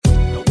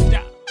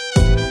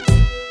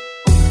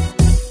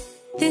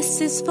This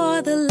is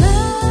for the love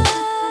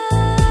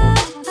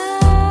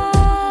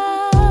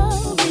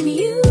in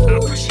you.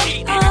 Oh,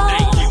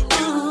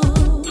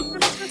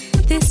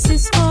 this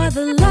is for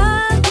the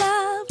love,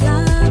 love,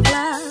 love,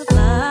 love,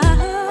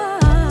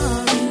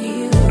 love in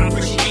you.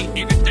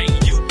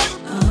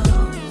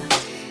 Oh,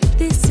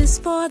 this is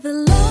for the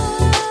love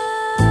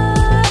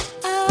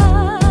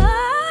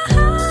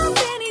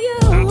in you.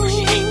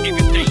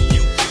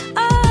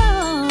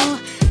 Oh,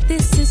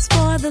 this is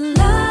for the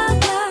love,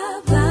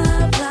 love,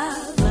 love,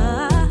 love,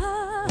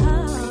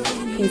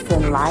 love in you. Peace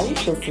and light.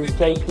 This is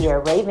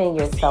JP Raven,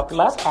 your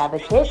self-love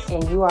advocate,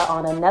 and you are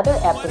on another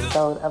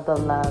episode of the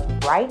Love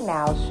Right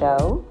Now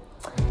show.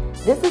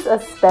 This is a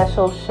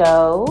special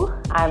show.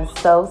 I'm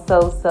so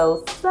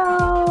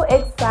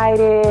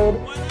excited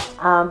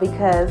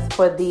because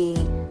for the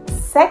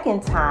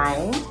second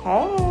time,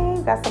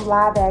 hey, got some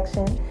live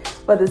action.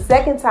 For the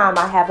second time,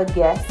 I have a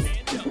guest.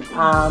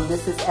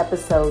 This is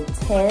episode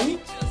 10,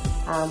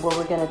 where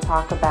we're going to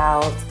talk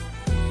about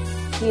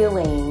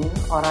healing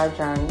on our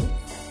journey.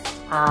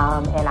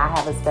 And I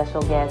have a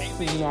special guest,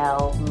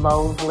 Emel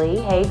Mosley.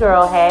 Hey,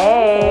 girl,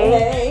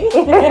 hey.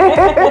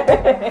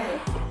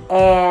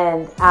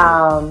 And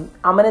I'm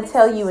going to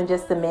tell you in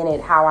just a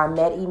minute how I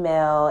met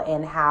Emel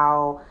and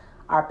how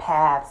our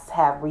paths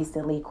have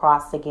recently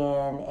crossed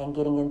again and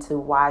getting into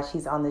why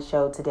she's on the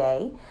show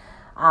today.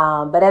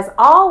 But as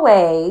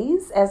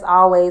always,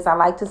 I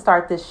like to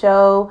start the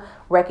show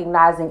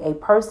recognizing a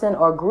person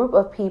or group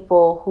of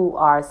people who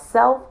are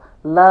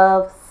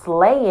self-love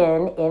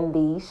slaying in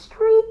these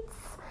streets.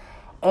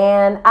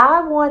 And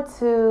I want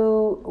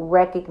to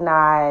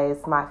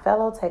recognize my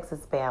fellow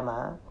Texas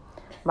Bama,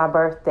 my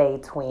birthday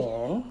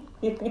twin,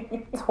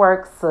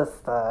 twerk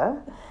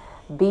sister,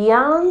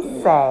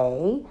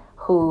 Beyonce,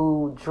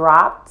 who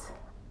dropped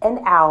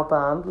an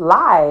album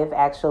live,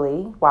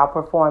 actually, while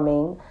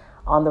performing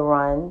on the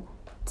Run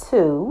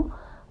 2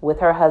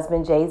 with her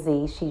husband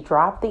Jay-Z. She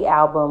dropped the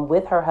album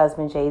with her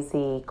husband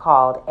Jay-Z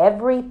called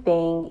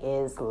Everything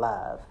Is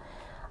Love.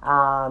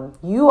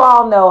 You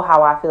all know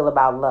how I feel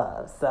about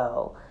love.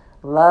 So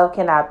love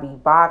cannot be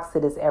boxed.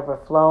 It is ever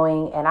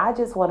flowing. And I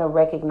just want to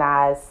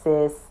recognize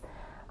sis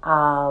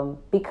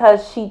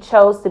because she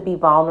chose to be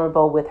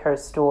vulnerable with her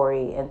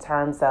story in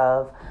terms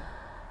of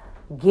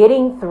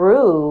getting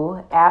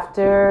through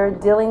after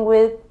dealing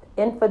with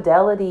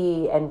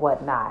infidelity and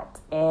whatnot.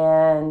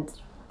 And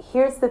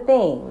here's the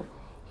thing.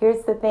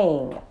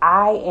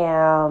 I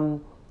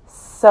am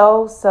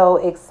so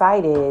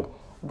excited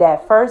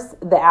that first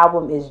the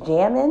album is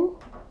jamming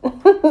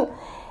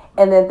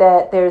and then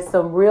that there's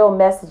some real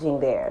messaging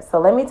there. So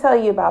let me tell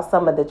you about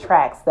some of the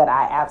tracks that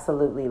I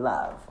absolutely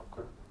love.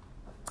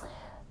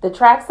 The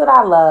tracks that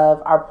I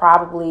love are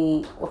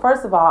probably, well,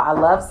 first of all, I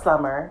love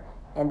Summer,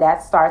 and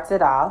that starts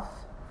it off.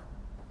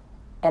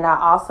 And I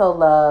also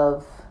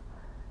love,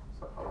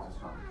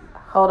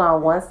 hold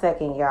on one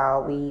second,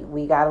 y'all.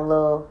 We got a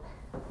little,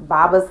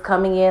 Baba's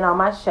coming in on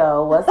my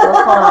show. What's going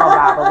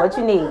on, Baba? What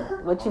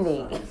you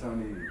need?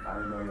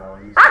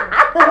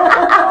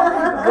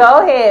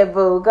 Go ahead,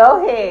 boo.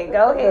 Go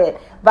ahead.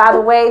 By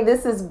the way,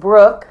 this is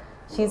Brooke.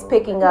 She's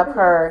picking up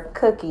her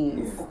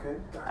cookies.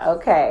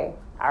 Okay.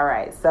 All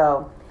right.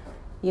 So,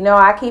 you know,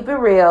 I keep it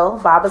real.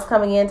 Baba's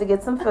coming in to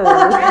get some food.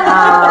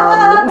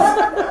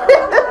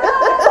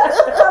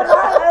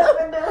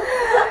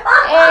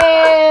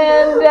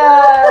 And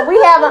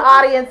we have an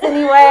audience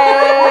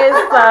anyway,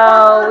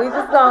 so we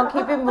just gonna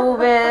keep it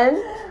moving.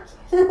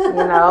 You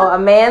know, a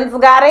man's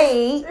gotta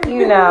eat,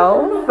 you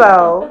know.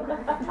 So,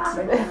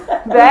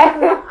 that,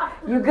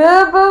 you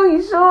good, boo?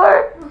 You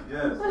sure?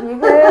 Yes. You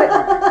good?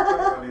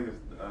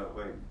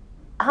 Wait.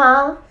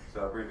 Huh? So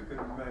I bring the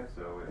cookies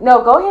back?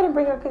 No, go ahead and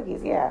bring her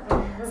cookies, yeah.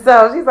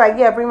 So she's like,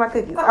 yeah, bring my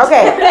cookies.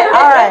 Okay,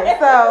 all right,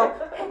 so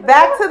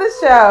back to the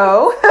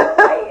show.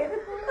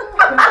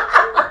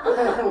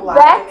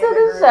 Back to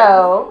the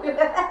show.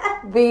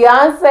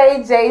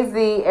 Beyonce,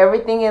 Jay-Z,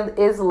 Everything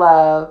is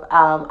Love.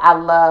 I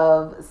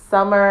love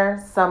Summer.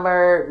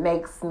 Summer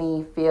makes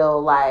me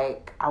feel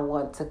like I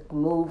want to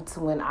move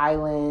to an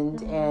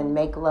island and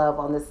make love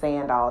on the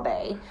sand all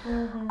day.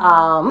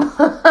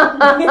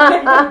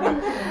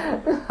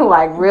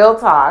 Like real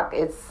talk.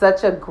 It's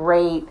such a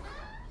great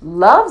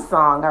love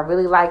song. I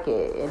really like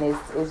it, and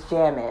it's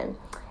jamming.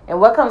 And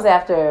what comes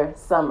after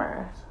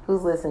Summer?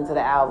 Who's listened to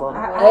the album?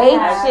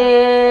 Yes.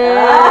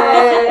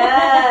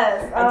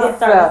 I did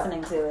start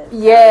listening to it.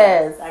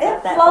 Yes.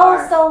 It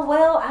flows so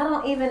well.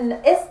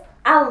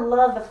 I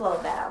love the flow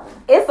of that album.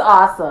 It's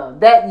awesome.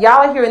 That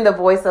y'all are hearing the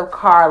voice of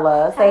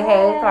Carla. Say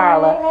hey,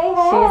 Carla. Hey.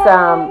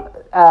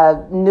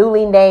 She's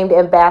newly named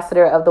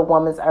ambassador of the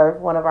Woman's Earth,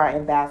 one of our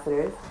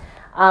ambassadors.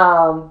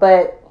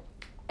 But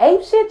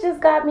Ape Shit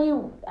just got me,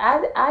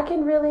 I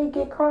can really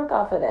get crunk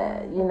off of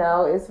that. You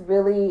know, it's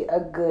really a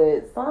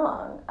good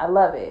song. I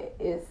love it.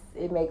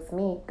 It makes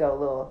me go a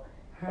little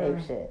Ape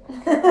Shit.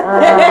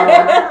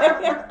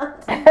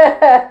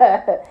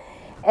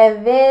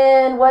 And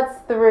then what's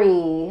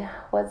three?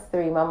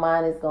 My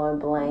mind is going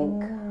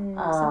blank.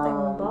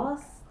 Something with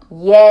Boss?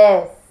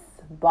 Yes.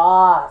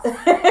 Boss.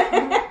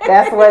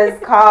 That's what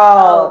it's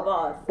called. Oh,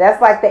 Boss.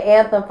 That's like the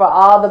anthem for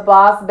all the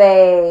boss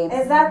babes.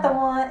 Is that the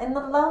one in the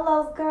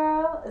Lolo's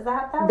girl? Is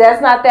that that?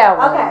 That's not that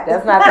one. Okay.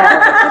 That's not that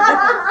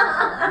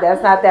one.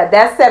 That's not that.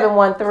 That's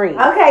 713.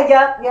 Okay,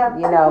 yep.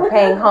 You know,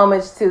 paying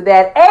homage to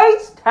that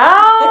H-Town.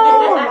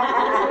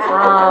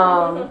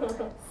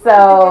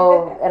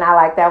 So, and I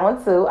like that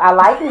one too. I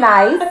like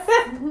Nice.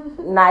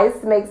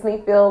 Nice makes me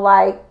feel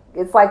like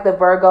it's like the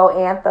Virgo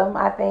anthem,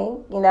 I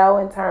think, you know,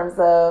 in terms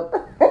of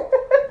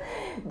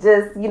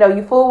just, you know,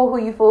 you fool with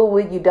who you fool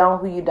with, you don't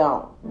who you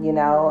don't, you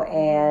know,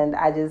 and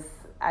I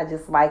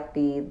just like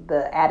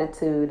the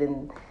attitude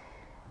and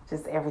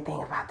just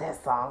everything about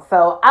that song.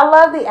 So I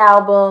love the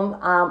album.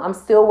 I'm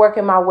still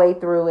working my way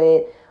through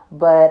it,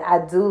 but I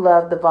do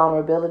love the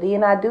vulnerability,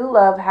 and I do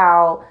love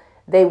how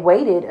they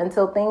waited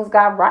until things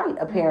got right,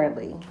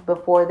 apparently,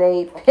 before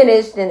they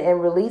finished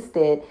and released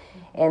it.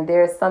 And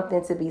there's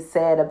something to be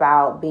said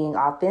about being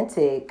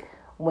authentic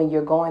when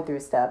you're going through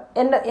stuff.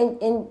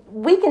 And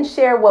we can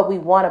share what we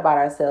want about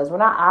ourselves. We're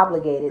not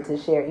obligated to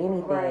share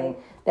anything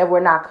that we're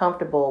not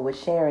comfortable with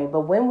sharing.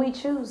 But when we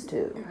choose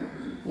to,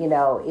 you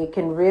know, it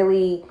can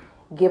really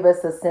give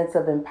us a sense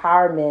of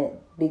empowerment,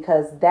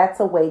 because that's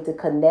a way to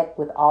connect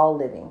with all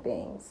living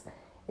things,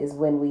 is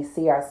when we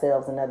see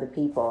ourselves in other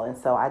people. And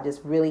so I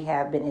just really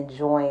have been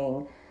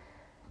enjoying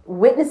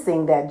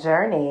witnessing that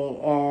journey,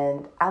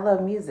 and I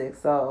love music,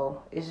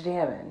 so it's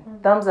jamming.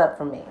 Thumbs up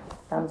for me.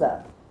 Thumbs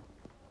up.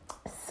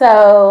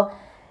 So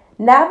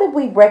now that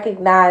we've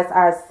recognized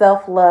our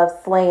self-love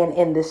slaying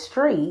in the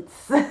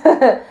streets,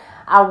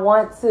 I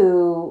want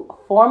to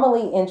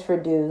formally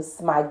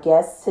introduce my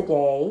guest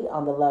today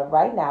on the Love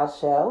Right Now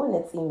show, and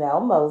it's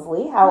Emel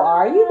Mosley. How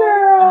are you,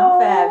 girl?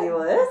 I'm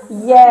fabulous.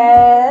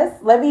 Yes.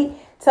 Let me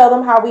tell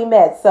them how we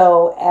met.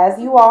 So, as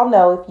you all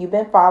know, if you've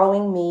been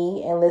following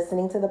me and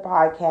listening to the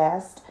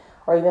podcast,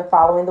 or even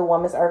following the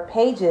Woman's Earth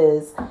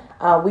pages,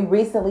 we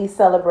recently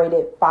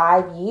celebrated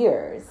 5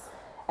 years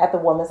at the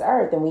Woman's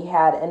Earth, and we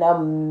had an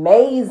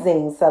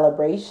amazing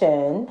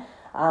celebration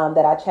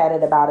that I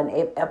chatted about in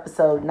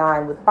episode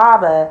 9 with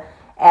Baba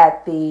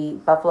at the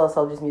Buffalo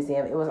Soldiers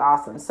Museum. It was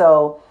awesome.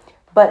 So,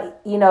 but,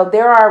 you know,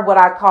 there are what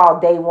I call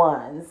day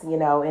ones, you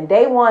know, and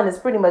day one is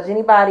pretty much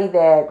anybody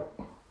that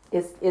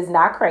is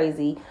not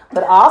crazy,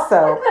 but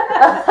also,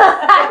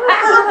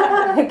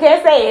 I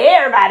can't say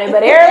everybody,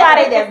 but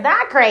everybody that's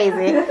not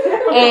crazy,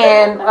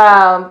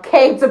 and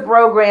came to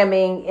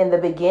programming in the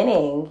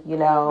beginning, you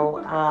know,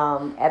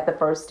 at the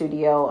first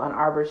studio on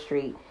Arbor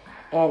Street.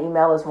 And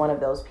Emel is one of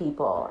those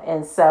people.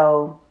 And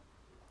so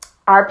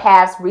our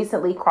paths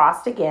recently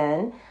crossed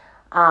again,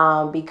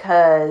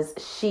 because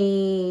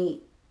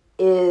she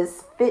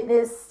is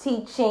fitness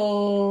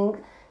teaching.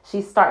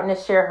 She's starting to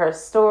share her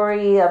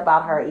story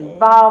about her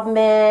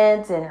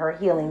involvement and her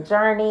healing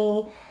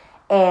journey.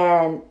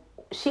 And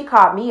she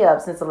caught me up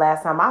since the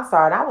last time I saw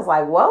her. And I was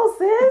like, whoa,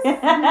 sis.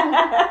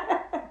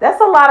 That's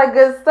a lot of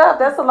good stuff.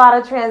 That's a lot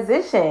of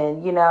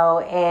transition, you know.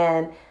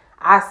 And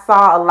I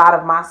saw a lot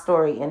of my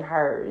story in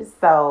hers.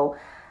 So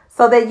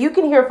that you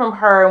can hear from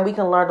her and we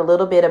can learn a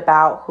little bit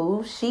about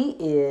who she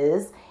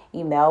is.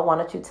 Emel, why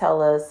don't you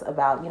tell us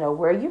about, you know,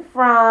 where you're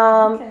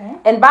from? Okay.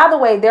 And by the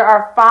way, there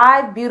are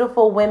 5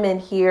 beautiful women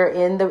here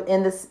in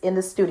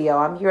the studio.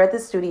 I'm here at the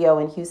studio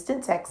in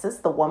Houston, Texas,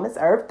 the Woman's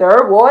Earth,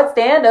 3rd Ward,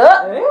 stand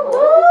up.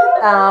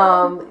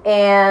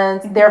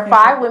 And there are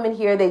 5 women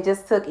here. They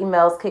just took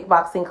Emel's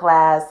kickboxing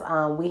class.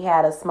 We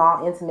had a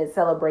small, intimate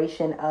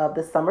celebration of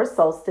the Summer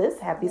Solstice.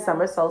 Happy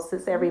Summer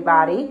Solstice,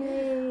 everybody.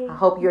 I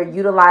hope you're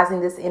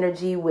utilizing this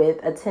energy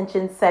with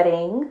attention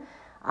setting.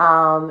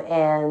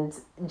 And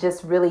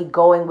just really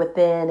going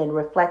within and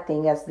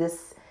reflecting, as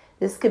this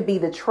could be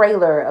the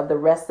trailer of the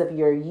rest of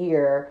your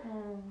year,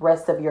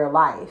 rest of your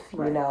life,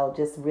 you know,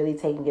 just really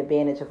taking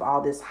advantage of all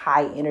this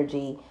high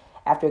energy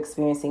after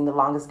experiencing the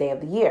longest day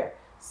of the year.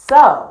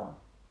 So,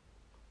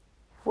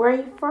 where are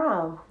you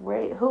from?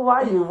 Who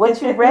are you?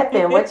 What you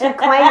repping? What you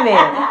claiming?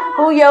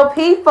 Who your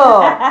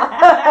people?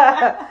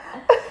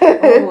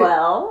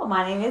 Well,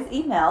 my name is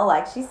Emel,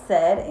 like she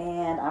said,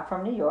 and I'm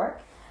from New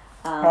York.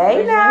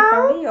 Hey now.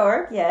 From New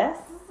York, yes.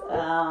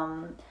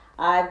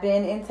 I've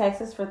been in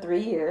Texas for 3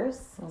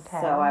 years.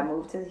 Okay. So I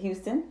moved to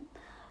Houston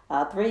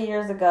 3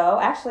 years ago.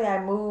 Actually, I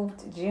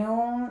moved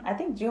June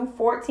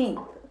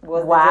 14th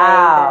was the day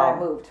that I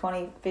moved,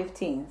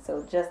 2015.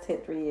 So just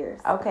hit 3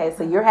 years. Okay,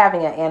 so you're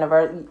having an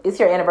anniversary. It's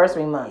your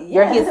anniversary month.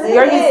 Yes,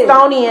 your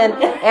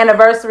Houstonian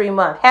anniversary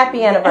month.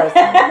 Happy anniversary.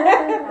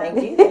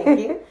 Thank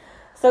you.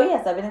 So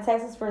yes, I've been in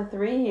Texas for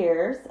 3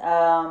 years.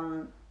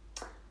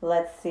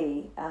 Let's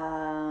see.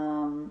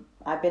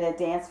 I've been a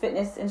dance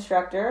fitness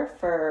instructor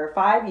for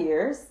 5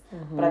 years,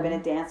 but I've been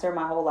a dancer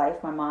my whole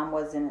life. My mom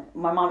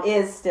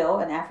is still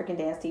an African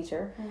dance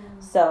teacher.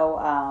 So,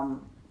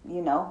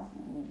 you know,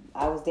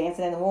 I was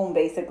dancing in the womb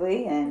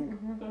basically, and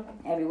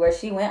everywhere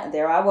she went,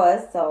 there I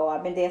was. So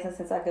I've been dancing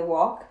since I could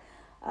walk.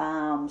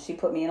 She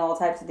put me in all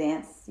types of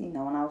dance, you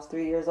know, when I was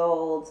 3 years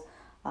old.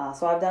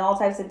 So I've done all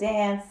types of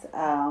dance,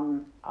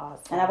 Awesome.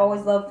 and I've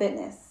always loved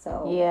fitness.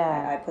 So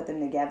Yeah. I put them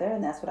together,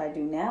 and that's what I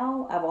do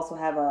now. I've also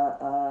have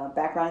a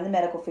background in the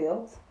medical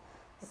field.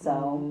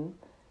 So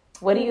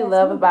What do you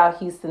love about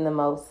Houston the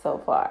most so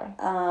far?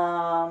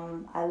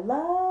 I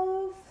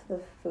love the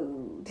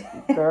food.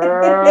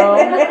 Girl,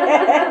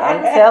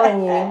 I'm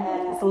telling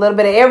you, it's a little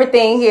bit of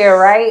everything here,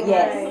 right?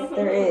 Yes,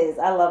 there is.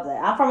 I love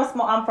that. I'm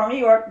from New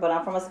York, but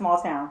I'm from a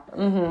small town,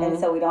 and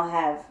so we don't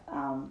have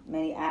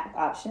many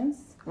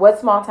options. What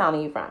small town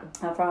are you from?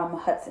 I'm from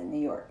Hudson,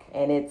 New York.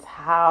 And it's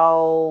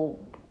how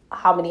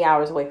many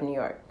hours away from New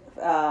York?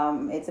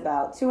 It's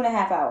about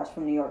 2.5 hours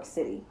from New York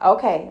City.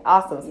 Okay,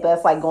 awesome. So Yes.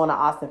 that's like going to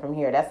Austin from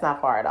here. That's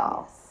not far at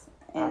all. Yes.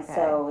 And Okay.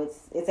 so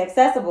it's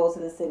accessible to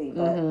the city,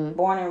 but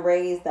born and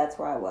raised, that's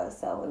where I was.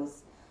 So it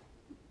was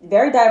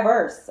very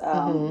diverse,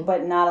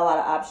 but not a lot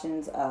of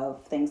options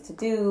of things to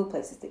do,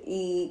 places to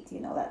eat,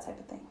 that type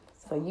of thing.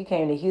 So you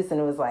came to Houston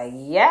and was like,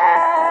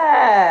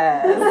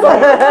 yes.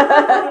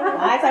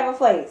 My type of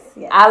place.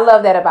 Yes. I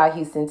love that about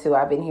Houston too.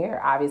 I've been here.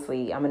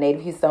 Obviously, I'm a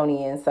native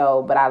Houstonian,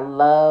 but I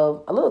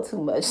love a little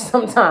too much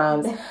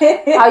sometimes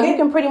how you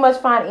can pretty much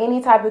find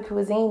any type of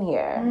cuisine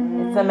here.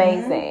 It's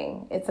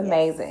amazing. It's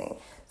amazing.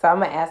 So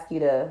I'm gonna ask you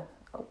to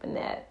open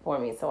that for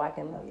me so I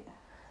can. Oh, yeah.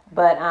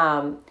 But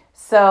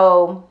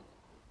so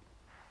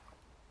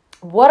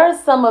what are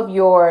some of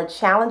your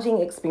challenging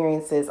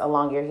experiences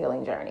along your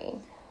healing journey?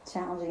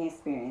 Challenging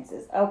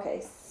experiences.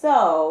 Okay,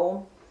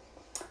 so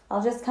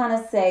I'll just kind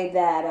of say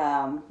that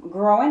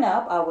growing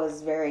up, I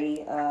was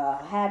very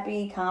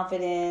happy,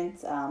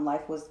 confident.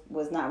 Life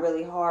was not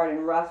really hard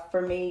and rough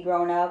for me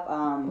growing up.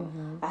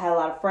 I had a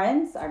lot of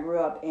friends. I grew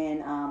up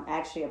in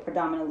actually a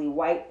predominantly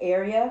white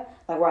area,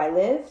 like where I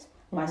lived.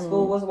 My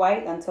school was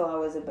white until I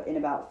was in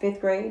about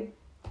 5th grade.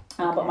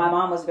 But my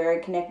mom was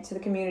very connected to the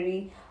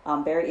community,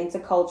 very into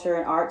culture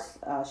and arts.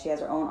 She has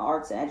her own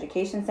arts and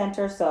education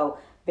center, so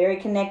very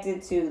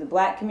connected to the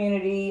Black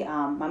community.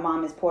 My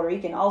mom is Puerto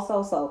Rican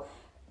also, so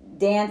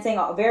dancing,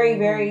 very,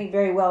 very,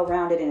 very well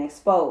rounded and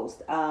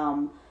exposed.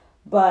 So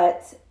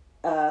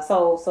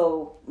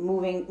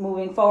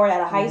moving forward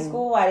out of high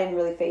school, I didn't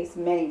really face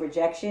many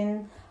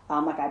rejection.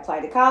 Like I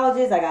applied to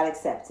colleges, I got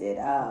accepted.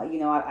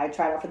 I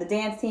tried out for the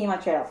dance team, I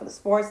tried out for the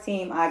sports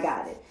team, I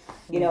got it.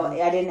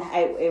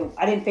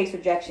 I didn't face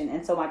rejection,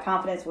 and so my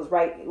confidence was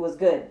right. It was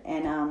good,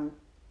 and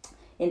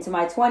into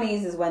my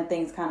 20s is when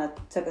things kind of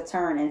took a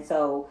turn, and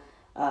so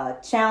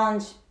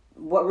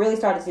what really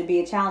started to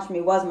be a challenge for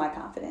me was my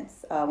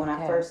confidence. When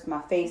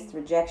I faced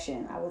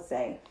rejection, I would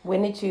say.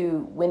 When did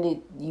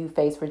you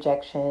face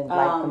rejection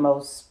like the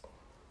most?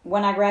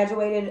 When I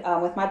graduated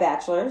with my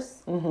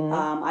bachelor's,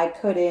 I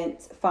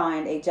couldn't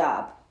find a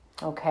job.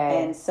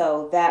 Okay. And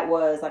so that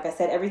was, like I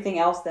said, everything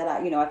else that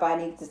if I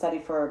needed to study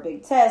for a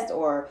big test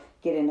or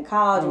get into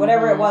college,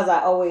 whatever it was,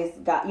 I always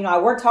got, I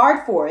worked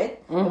hard for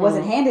it. It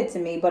wasn't handed to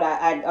me, but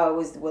I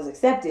always was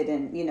accepted.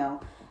 And,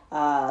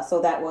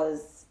 so that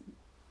was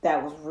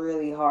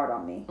really hard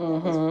on me. It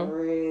was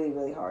really,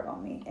 really hard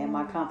on me. And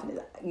my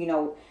confidence,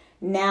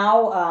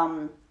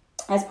 now,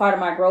 as part of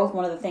my growth,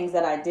 one of the things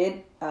that I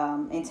did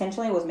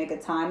intentionally was make a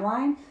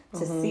timeline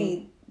to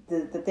see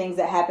the things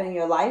that happen in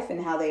your life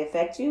and how they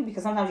affect you,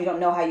 because sometimes you don't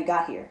know how you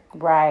got here.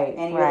 Right.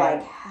 And you're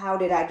like, how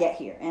did I get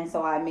here? And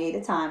so I made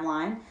a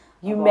timeline.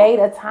 I made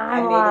a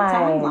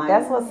timeline.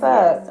 That's what's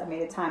up. Yes, I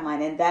made a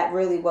timeline. And that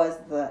really was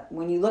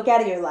when you look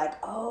at it, you're like,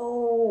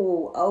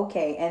 oh,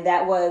 okay. And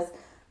that was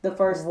the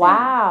first thing.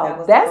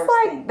 Wow.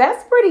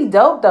 That's pretty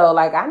dope though.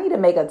 Like, I need to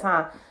make a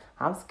time.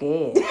 I'm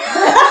scared.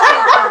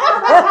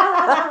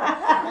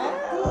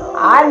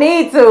 I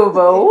need to,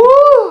 but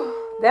woo.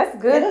 That's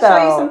good. It'll though.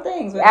 show you some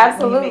things.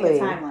 Absolutely. When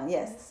you make a timeline.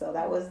 Yes. So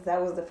that was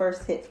the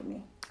first hit for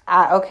me.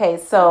 Okay.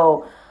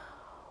 So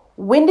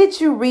when did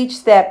you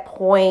reach that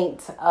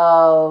point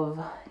of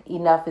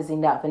enough is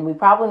enough? And we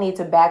probably need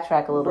to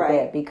backtrack a little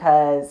bit,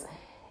 because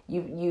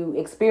you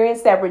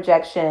experienced that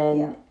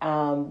rejection.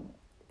 Yeah.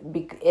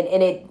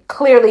 And it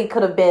clearly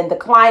could have been the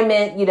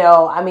climate,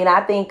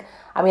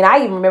 I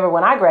even remember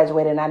when I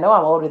graduated, and I know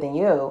I'm older than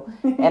you,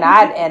 and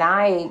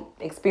I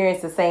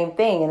experienced the same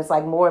thing. And it's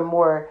like more and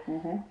more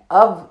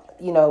of,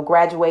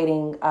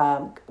 graduating,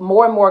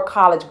 more and more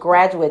college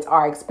graduates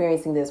are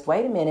experiencing this.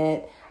 Wait a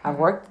minute, I've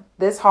worked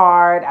this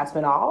hard. I've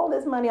spent all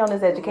this money on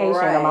this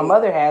education, or my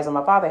mother has, or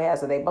my father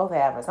has, or they both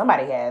have, or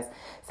somebody has.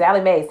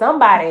 Sally Mae,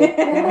 somebody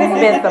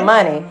spent the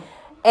money,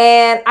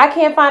 and I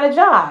can't find a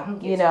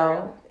job,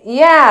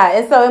 Yeah,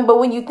 and so, but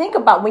when you think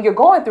about when you're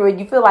going through it,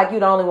 you feel like you're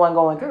the only one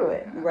going through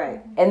it.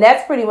 Right. And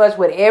that's pretty much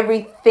what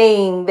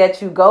everything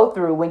that you go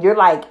through, when you're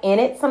like in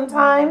it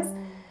sometimes,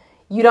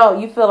 you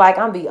feel like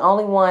I'm the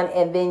only one,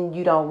 and then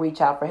you don't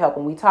reach out for help.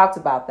 And we talked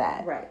about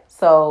that. Right.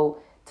 So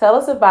tell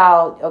us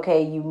about,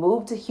 you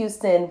moved to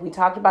Houston. We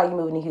talked about you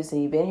moving to Houston.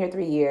 You've been here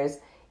 3 years.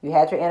 You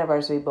had your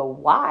anniversary, but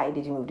why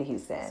did you move to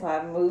Houston? So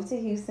I moved to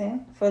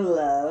Houston for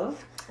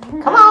love.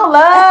 Come on,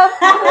 love.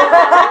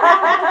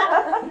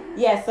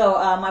 Yeah, so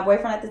my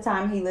boyfriend at the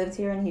time, he lived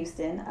here in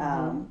Houston.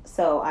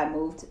 So I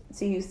moved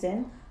to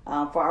Houston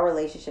for our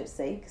relationship's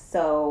sake.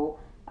 So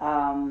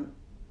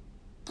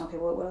Okay,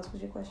 what else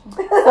was your question? So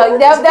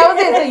that was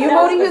it. So you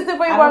moved to Houston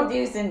for your I work. moved to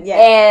Houston, yeah.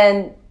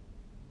 And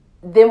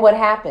then what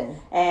happened?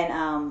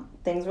 And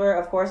things were,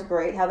 of course,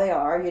 great how they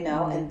are, you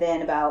know. And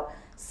then about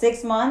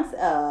 6 months,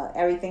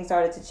 everything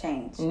started to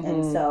change.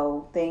 And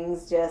so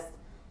things just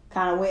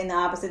kind of went in the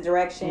opposite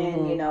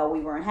direction. You know, we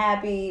weren't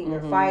happy, we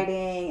were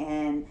fighting,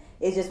 and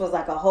it just was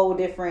like a whole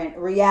different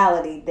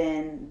reality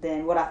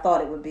than what I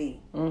thought it would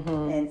be.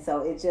 And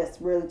so it just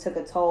really took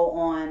a toll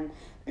on,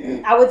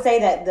 I would say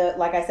that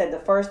like I said, the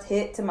first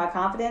hit to my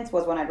confidence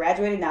was when I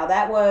graduated. Now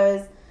that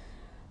was,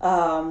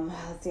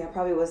 let's see, I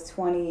probably was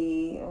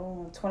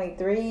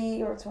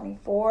 23 or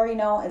 24, you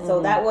know, and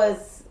so that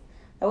was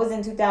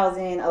in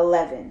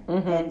 2011,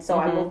 and so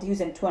I moved to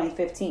Houston in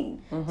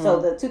 2015.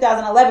 So the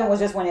 2011 was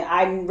just when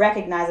I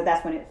recognized that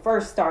that's when it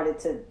first started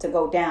to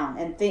go down,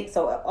 and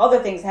so other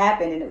things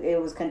happened, and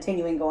it was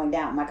continuing going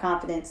down. My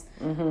confidence,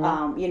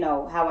 you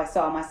know, how I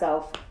saw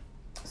myself.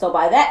 So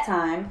by that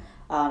time,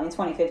 in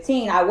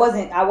 2015, I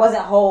wasn't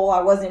whole.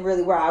 I wasn't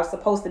really where I was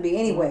supposed to be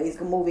anyways,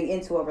 moving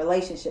into a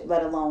relationship,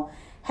 let alone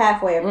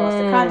halfway across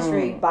the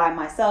country by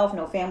myself,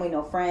 no family,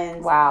 no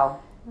friends. Wow.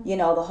 You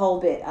know, the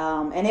whole bit.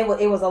 And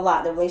it was a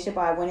lot. The relationship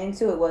I went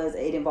into,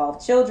 it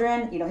involved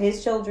children, you know,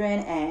 his children,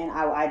 and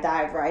I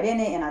dived right in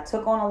it, and I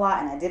took on a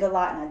lot, and I did a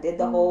lot, and I did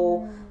the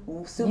whole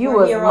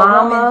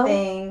superhero woman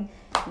thing.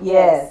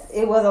 Yes,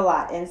 it was a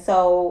lot. And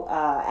so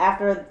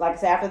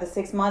after the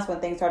 6 months when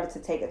things started to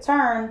take a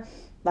turn,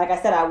 like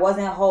I said, I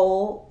wasn't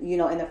whole, you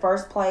know, in the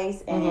first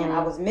place, and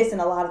I was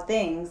missing a lot of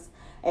things.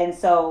 And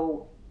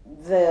so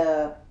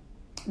the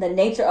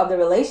nature of the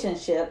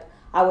relationship,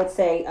 I would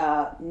say,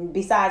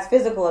 besides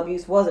physical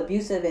abuse, was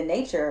abusive in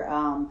nature.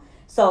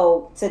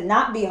 So to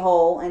not be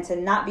whole and to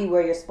not be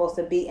where you're supposed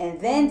to be, and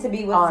then to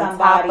be with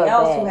somebody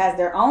else who has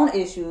their own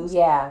issues,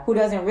 who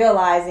doesn't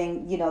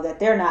realizing, you know, that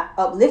they're not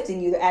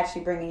uplifting you, they're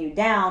actually bringing you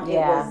down.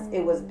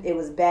 It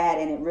was bad,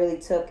 and it really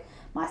took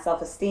my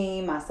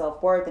self-esteem, my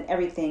self-worth, and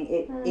everything.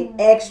 It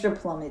extra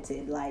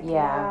plummeted, like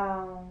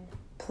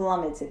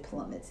plummeted.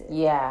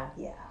 Yeah.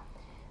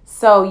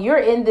 So you're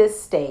in this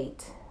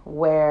state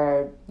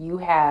where you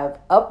have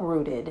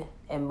uprooted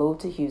and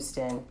moved to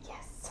Houston.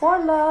 For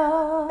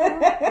love.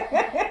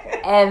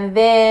 And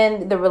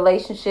then the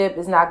relationship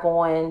is not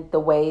going the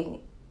way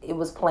it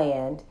was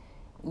planned.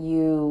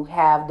 You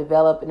have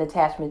developed an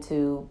attachment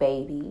to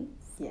babies.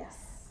 Yes.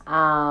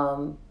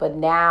 But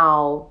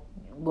now,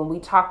 when we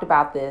talked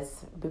about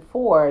this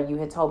before, you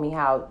had told me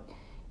how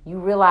you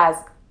realize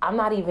I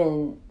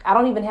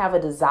don't even have a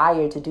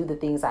desire to do the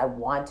things I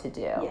want to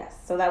do. Yes.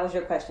 So that was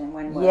your question.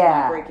 When was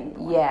my breaking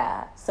point?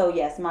 Yeah. So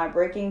yes, my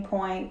breaking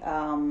point,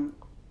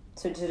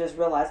 to just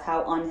realize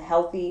how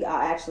unhealthy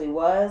I actually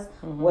was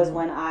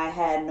when I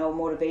had no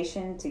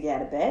motivation to get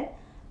out of bed.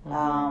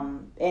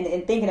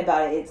 And thinking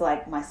about it, it's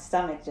like my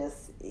stomach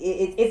just,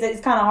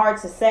 it's kind of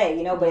hard to say,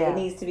 you know, but it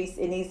needs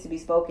to be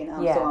spoken.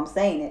 So I'm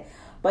saying it.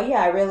 But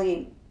yeah, I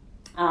really,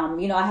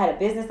 you know, I had a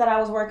business that I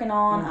was working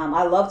on.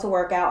 I love to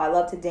work out. I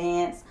love to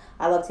dance.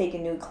 I love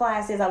taking new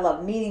classes. I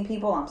love meeting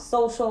people. I'm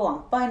social.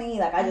 I'm funny.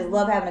 Like, I just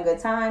love having a good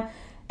time.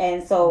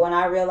 And so when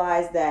I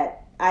realized that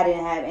I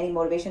didn't have any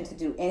motivation to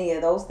do any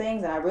of those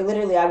things, and I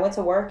went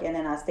to work, and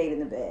then I stayed in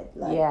the bed.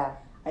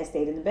 I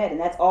stayed in the bed, and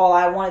that's all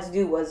I wanted to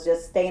do was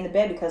just stay in the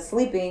bed, because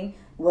sleeping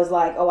was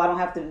like, oh, I don't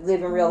have to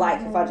live in real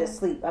life if I just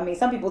sleep. I mean,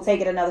 some people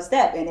take it another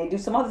step and they do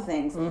some other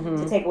things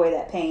to take away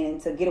that pain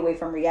and to get away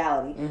from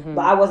reality.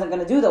 But I wasn't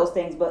going to do those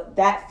things. But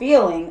that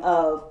feeling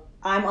of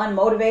I'm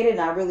unmotivated and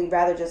I really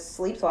rather just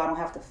sleep so I don't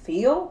have to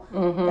feel,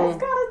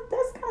 that's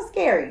kind of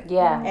scary.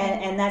 Yeah.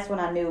 And that's when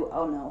I knew,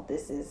 oh no,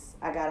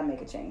 I got to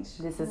make a change.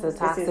 This is a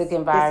toxic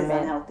environment. This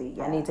is unhealthy.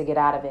 Yeah. I need to get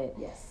out of it.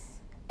 Yes.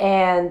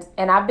 And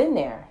I've been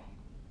there.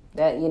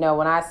 That, you know,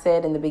 when I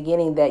said in the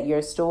beginning that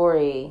your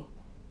story,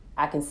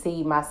 I can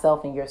see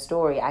myself in your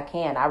story.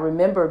 I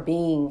remember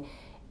being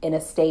in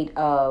a state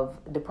of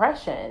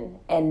depression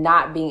and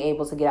not being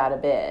able to get out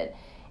of bed.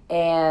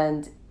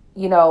 And,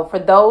 you know, for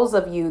those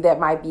of you that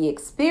might be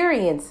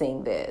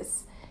experiencing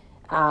this,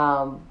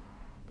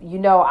 you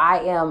know,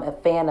 I am a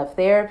fan of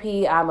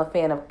therapy. I'm a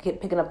fan of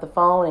picking up the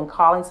phone and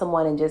calling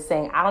someone and just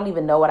saying, I don't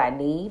even know what I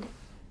need,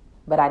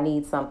 but I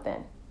need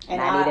something. And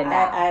I need it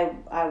now.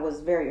 I was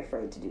very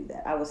afraid to do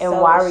that. And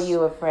why were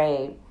you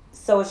afraid?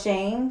 So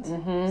ashamed,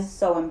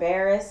 so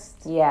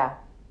embarrassed. Yeah.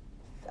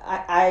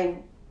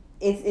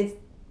 It's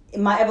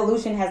my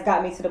evolution has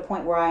got me to the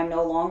point where I am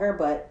no longer,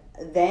 but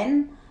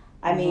then,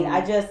 I mean,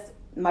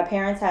 my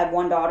parents had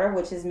one daughter,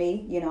 which is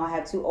me. You know, I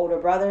have two older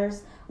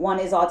brothers. One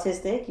is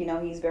autistic. You know,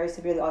 he's very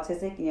severely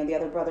autistic. You know, the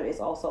other brother is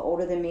also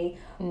older than me.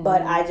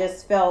 But I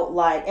just felt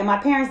like, and my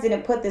parents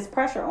didn't put this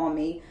pressure on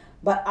me,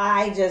 but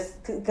I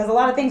just, because a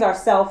lot of things are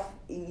it's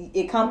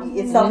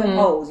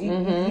self-imposed.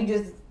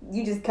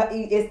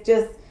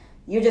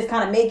 You're just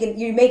kind of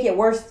you make it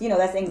worse. You know,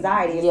 that's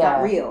anxiety. It's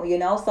not real, you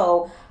know?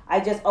 So I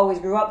just always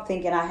grew up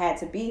thinking I had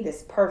to be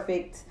this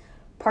perfect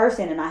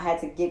person, and I had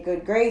to get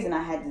good grades, and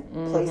I had to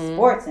play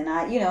sports, and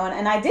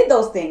I did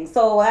those things.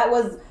 So that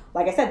was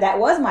like I said, that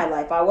was my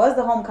life. I was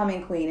the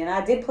homecoming queen, and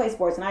I did play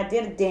sports, and I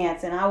did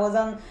dance, and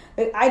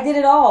I did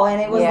it all,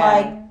 and it was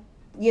like,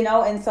 you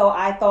know, and so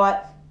I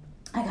thought,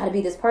 I got to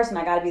be this person.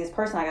 I got to be this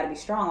person. I got to be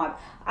strong.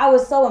 I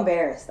was so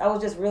embarrassed. I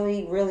was just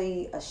really,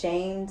 really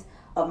ashamed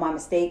of my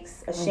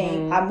mistakes.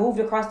 Ashamed. I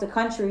moved across the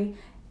country,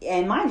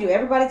 and mind you,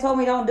 everybody told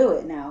me don't do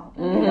it now.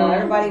 You know,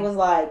 everybody was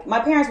like, my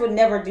parents would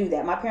never do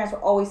that. My parents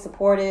were always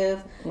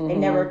supportive. They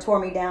never tore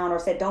me down or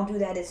said, don't do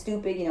that, it's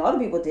stupid. You know, other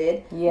people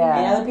did. Yeah.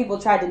 And other people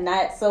tried to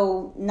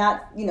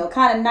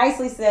kind of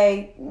nicely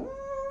say,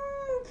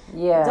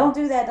 don't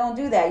do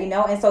that, you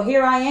know. And so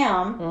here I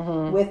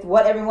am with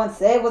what everyone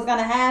said was going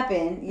to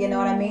happen, you know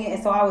what I mean?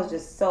 And so I was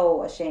just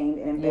so ashamed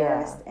and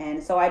embarrassed.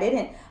 And so I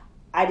didn't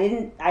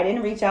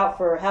reach out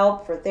for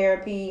help, for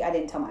therapy. I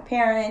didn't tell my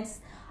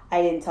parents.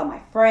 I didn't tell my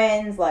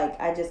friends.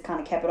 Like, I just kind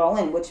of kept it all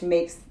in, which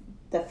makes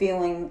the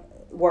feeling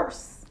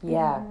worse.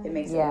 Yeah. It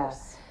makes it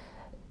worse.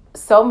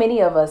 So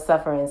many of us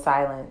suffer in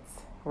silence,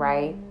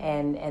 right?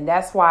 And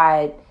that's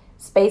why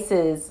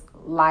spaces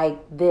like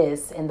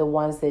this and the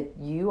ones that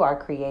you are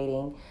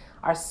creating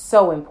are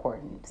so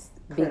important.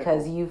 Critical.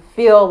 Because you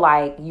feel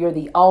like you're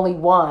the only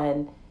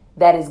one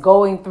that is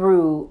going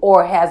through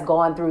or has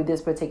gone through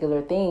this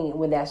particular thing,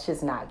 when that's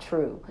just not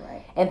true.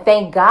 Right. And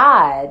thank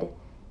God,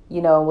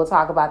 you know, and we'll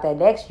talk about that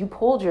next, you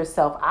pulled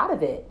yourself out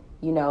of it,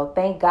 you know,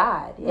 thank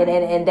God. Right.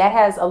 And that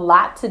has a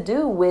lot to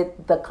do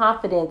with the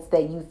confidence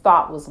that you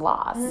thought was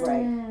lost.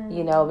 Right.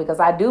 You know,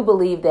 because I do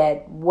believe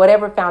that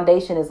whatever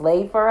foundation is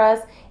laid for us,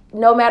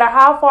 no matter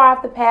how far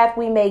off the path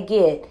we may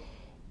get,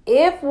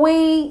 if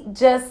we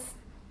just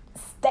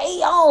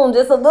stay on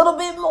just a little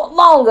bit more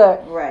longer,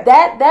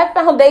 that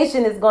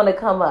foundation is going to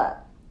come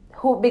up.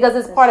 Because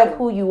it's part of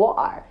who you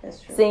are. That's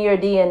true. It's in your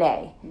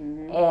DNA.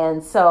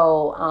 And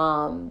so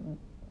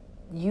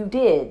you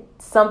did.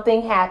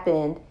 Something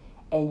happened,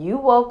 and you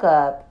woke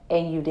up,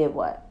 and you did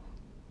what?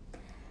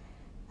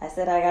 I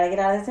said, I got to get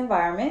out of this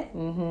environment.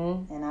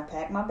 And I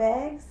packed my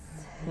bags,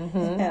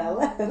 and I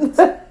left.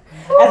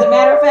 As a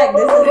matter of fact,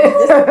 this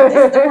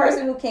is the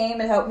person who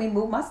came and helped me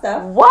move my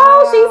stuff.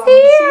 Whoa, she's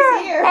here.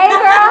 She's here. Hey,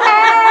 girl,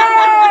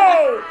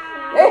 hey.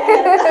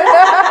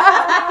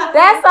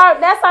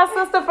 That's our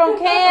sister from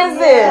Kansas.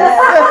 Yes.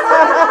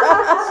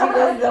 She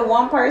was the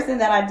one person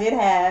that I did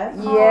have.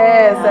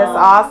 Yes, that's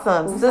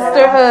awesome.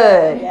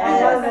 Sisterhood.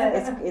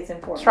 Yes, it's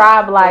important.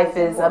 Tribe life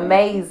is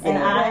amazing.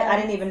 And I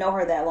didn't even know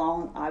her that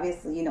long.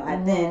 Obviously, you know,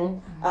 at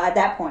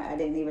that point, I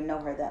didn't even know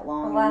her that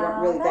long. Wow, we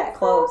weren't really that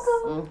close.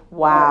 So cool.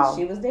 Wow.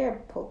 She was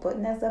there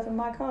putting that stuff in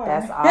my car.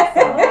 That's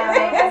awesome.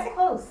 That's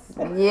close.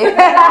 Yeah.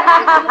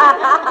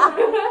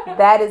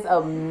 That is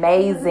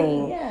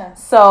amazing. Yeah.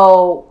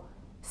 So,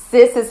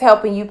 sis is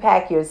helping you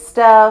pack your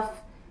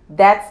stuff.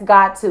 That's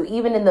got to,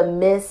 even in the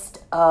midst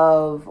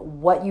of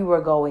what you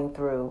were going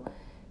through,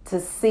 to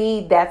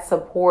see that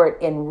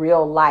support in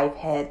real life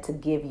had to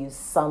give you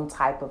some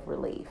type of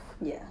relief.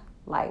 Yeah.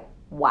 Like,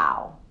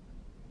 wow.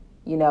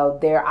 You know,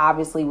 there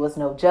obviously was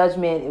no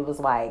judgment. It was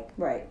like,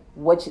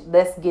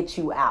 let's get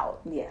you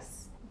out.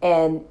 Yes.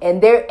 And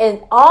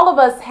all of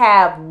us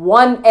have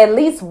at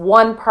least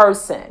one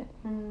person.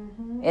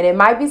 And it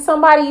might be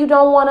somebody you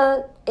don't want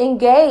to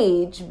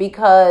engage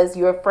because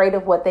you're afraid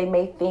of what they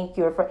may think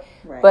you're afraid.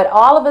 Right. But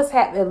all of us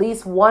have at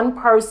least one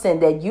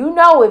person that, you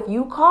know, if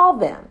you call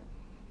them,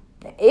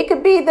 it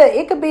could be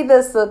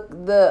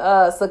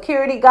the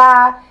security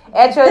guy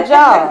at your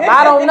job.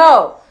 I don't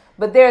know.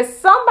 But there's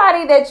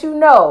somebody that you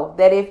know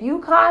that if you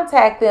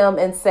contact them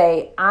and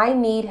say, I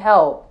need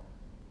help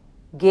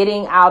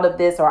getting out of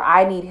this, or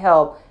I need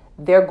help,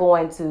 they're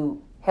going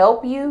to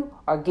help you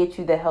or get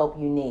you the help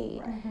you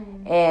need.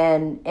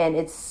 And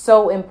it's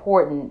so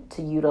important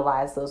to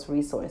utilize those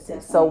resources.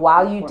 Definitely. So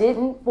while you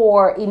didn't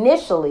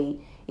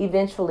initially,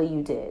 eventually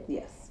you did.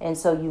 Yes. And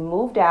so you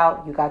moved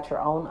out, you got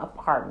your own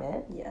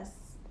apartment. Yes.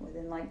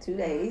 Within like 2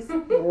 days.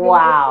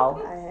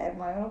 Wow. I had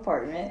my own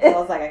apartment. I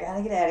was like, I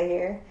gotta get out of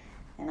here.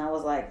 And I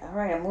was like, all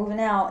right, I'm moving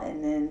out.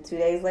 And then 2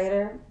 days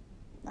later,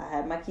 I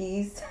had my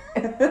keys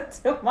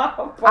to my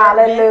apartment.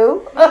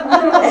 Hallelujah.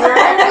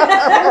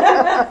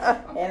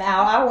 And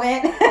out I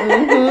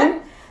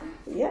went.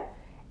 Yeah.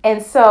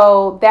 And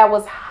so that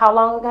was how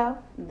long ago?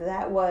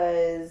 That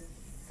was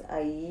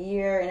a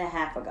year and a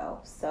half ago.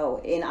 So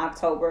in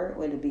October, it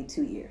would be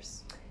 2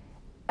 years.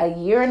 A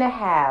year and a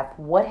half.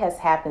 What has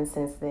happened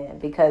since then?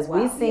 Because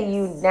we see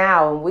you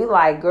now and we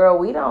like, girl,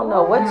 we don't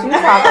know what you talking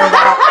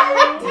about.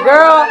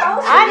 Girl,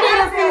 I need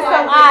to see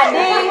some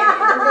ID.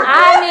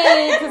 I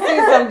need to see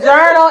some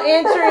journal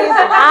entries.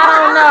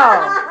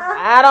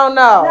 I don't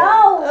know.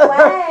 No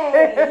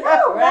way.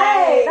 No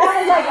way. That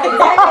was like a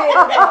decade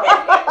ago.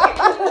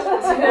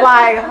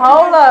 Like,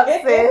 hold up,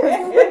 sis.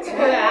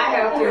 I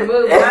have to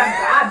move.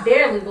 I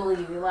barely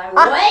believe you. Like,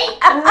 wait.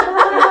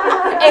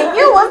 And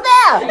you was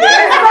there.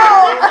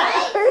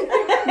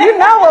 So, you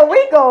know what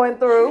we going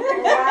through.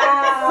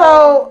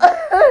 Wow.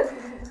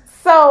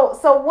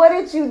 So what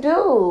did you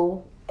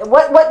do?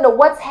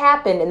 What's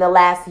happened in the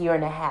last year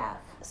and a half?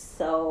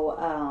 So,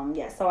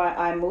 so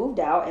I moved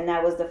out, and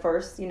that was the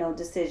first,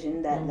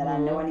 decision that I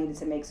know I needed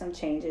to make some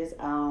changes.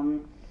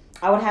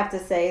 I would have to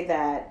say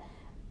that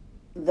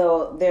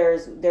though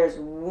there's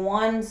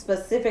one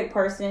specific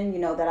person,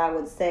 that I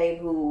would say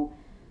who,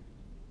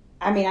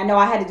 I mean, I know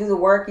I had to do the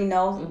work,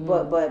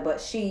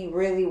 but she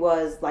really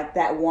was like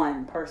that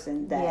one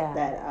person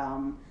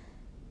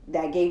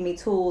that gave me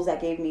tools,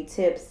 that gave me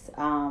tips.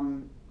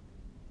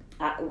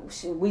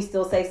 We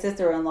still say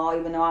sister-in-law,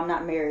 even though I'm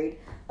not married,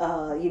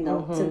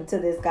 to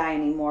this guy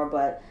anymore.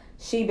 But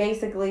she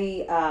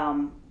basically,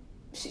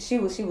 she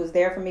was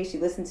there for me. She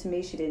listened to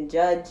me. She didn't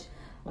judge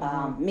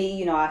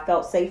me. I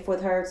felt safe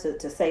with her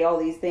to say all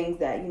these things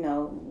that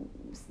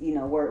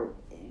were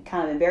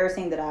kind of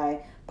embarrassing that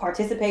I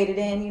participated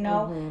in.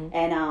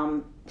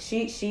 And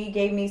she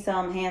gave me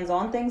some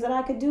hands-on things that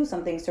I could do,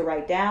 some things to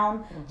write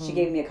down. She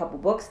gave me a couple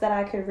books that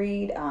I could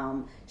read.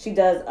 She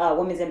does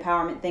women's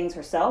empowerment things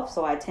herself,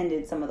 so I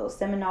attended some of those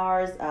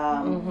seminars.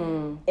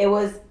 It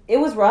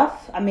was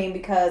rough. I mean,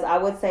 because I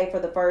would say for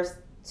the first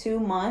 2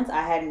 months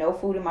I had no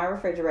food in my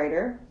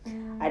refrigerator.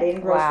 I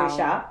didn't grocery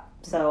shop,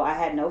 so I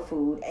had no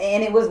food.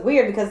 And it was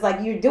weird because like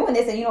you're doing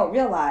this and you don't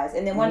realize.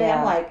 And then one day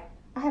I'm like,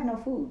 I have no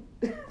food.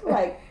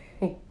 Like,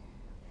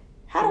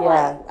 how do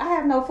I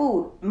have no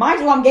food?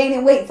 Mind you, I'm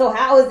gaining weight. So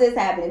how is this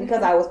happening?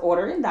 Because I was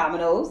ordering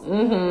Domino's.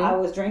 I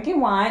was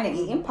drinking wine and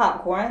eating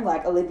popcorn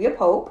like Olivia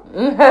Pope.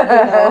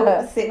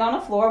 Sitting on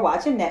the floor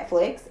watching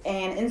Netflix.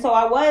 And so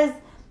I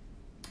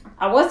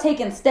was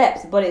taking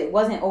steps, but it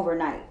wasn't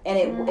overnight. And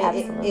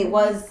it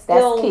was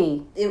still, that's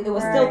key. It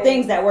was still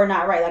things that were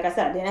not right. Like I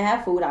said, I didn't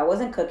have food. I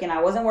wasn't cooking.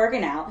 I wasn't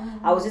working out.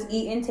 I was just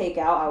eating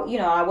takeout.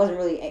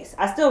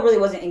 I still really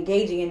wasn't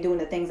engaging in doing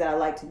the things that I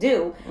like to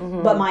do.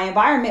 But my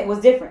environment was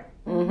different.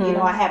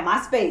 I had my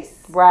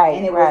space. Right.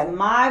 And it was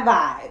my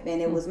vibe.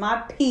 And it was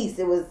my peace.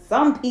 It was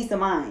some peace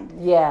of mind.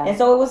 Yeah. And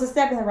so it was a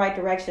step in the right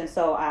direction.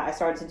 So I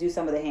started to do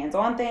some of the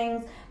hands-on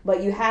things.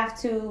 But you have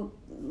to,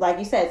 like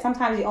you said,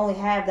 sometimes you only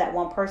have that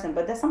one person.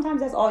 But sometimes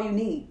that's all you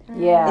need.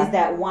 Yeah. Is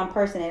that one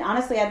person. And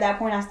honestly, at that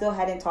point, I still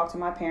hadn't talked to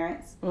my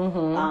parents.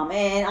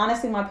 And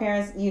honestly, my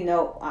parents,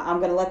 I'm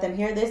going to let them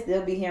hear this.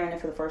 They'll be hearing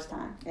it for the first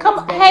time. And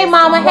Come, hey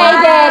mama, hey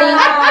daddy.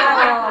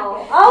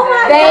 Oh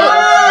my God.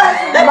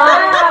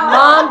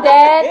 Mom,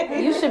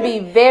 dad, you should be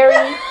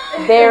very,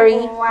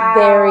 very,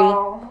 very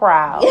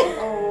proud.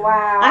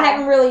 Wow. I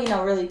haven't really,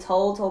 really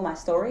told my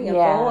story in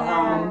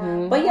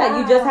full. But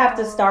you just have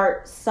to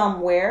start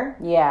somewhere.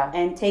 Yeah.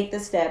 And take the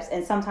steps.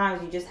 And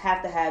sometimes you just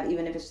have to have,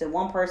 even if it's the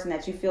one person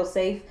that you feel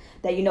safe,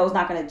 that you know is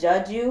not going to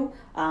judge you,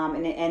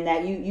 and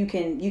that you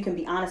can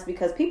be honest,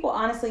 because people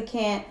honestly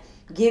can't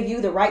give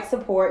you the right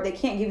support. They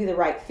can't give you the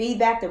right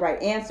feedback, the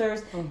right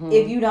answers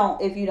if you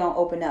don't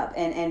open up.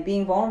 And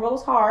being vulnerable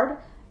is hard.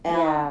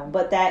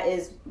 But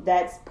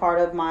that's part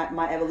of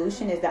my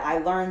evolution, is that I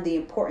learned the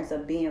importance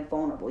of being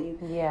vulnerable. You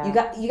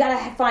got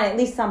to find at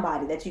least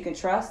somebody that you can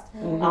trust,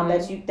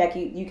 that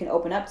you can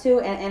open up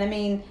to. And I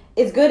mean,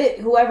 it's good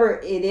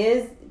whoever it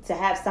is to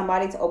have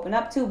somebody to open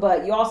up to,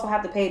 but you also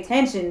have to pay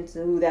attention to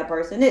who that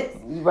person is.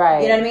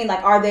 Right. You know what I mean?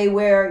 Like, are they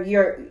where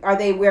you're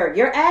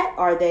at?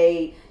 Are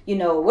they,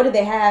 what do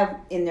they have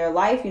in their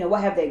life?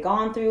 What have they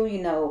gone through?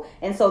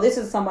 And so this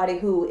is somebody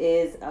who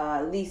is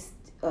at least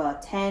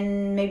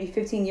 10, maybe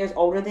 15 years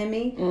older than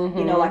me,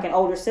 like an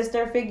older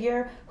sister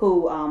figure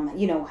who,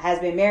 has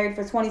been married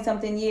for 20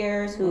 something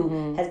years,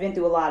 who has been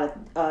through a lot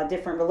of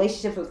different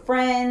relationships with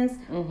friends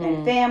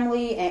and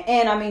family.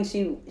 And I mean,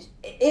 she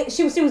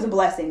was a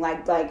blessing.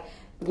 Like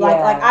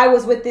I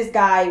was with this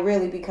guy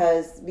really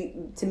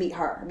to meet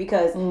her,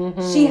 because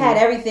she had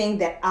everything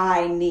that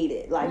I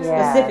needed,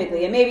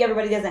 specifically. And maybe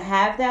everybody doesn't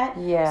have that.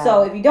 Yeah.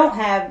 So if you don't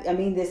have,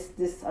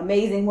 this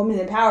amazing women's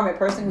empowerment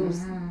person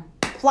who's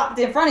plopped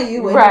in front of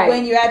you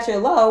when you're at your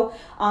low,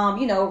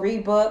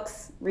 read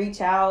books,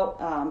 reach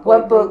out.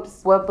 What book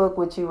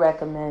would you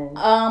recommend?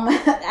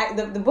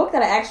 The book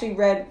that I actually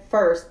read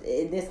first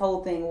in this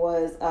whole thing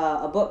was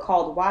a book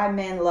called Why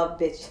Men Love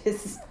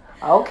Bitches.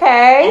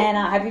 Okay. And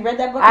have you read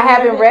that book? I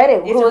haven't read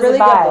it. It's a really good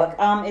book.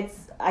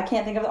 I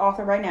can't think of the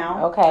author right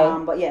now.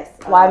 Okay. But yes.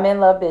 Why Men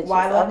Love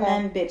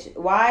Bitches.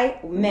 Why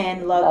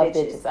Men Love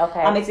Bitches.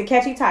 Okay. It's a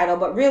catchy title,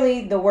 but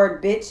really the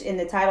word bitch in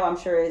the title, I'm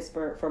sure, is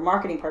for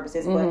marketing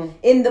purposes. But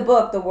in the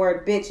book, the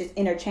word bitch is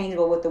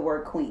interchangeable with the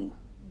word queen.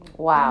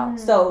 Wow.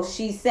 So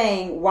she's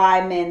saying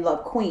why men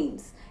love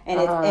queens.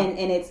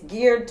 And it's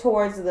geared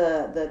towards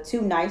the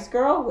too nice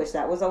girl, which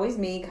that was always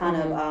me, kind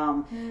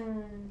of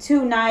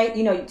too nice.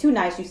 Too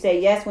nice. You say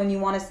yes when you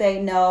want to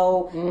say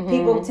no.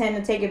 People tend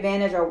to take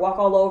advantage or walk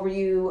all over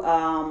you.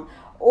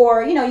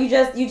 Or you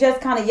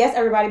just kind of yes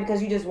everybody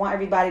because you just want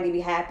everybody to be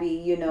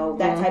happy,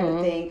 that type of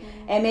thing.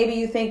 And maybe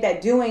you think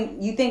that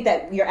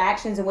your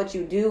actions and what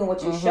you do and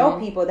what you show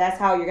people, that's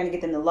how you're going to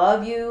get them to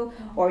love you,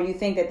 or you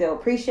think that they'll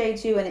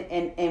appreciate you.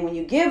 And when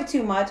you give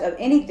too much of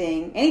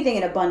anything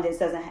in abundance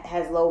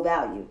has low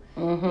value.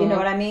 You know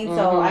what I mean?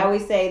 So I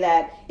always say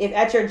that if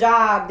at your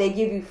job they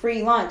give you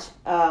free lunch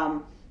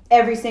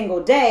every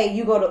single day,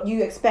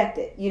 you expect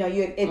it.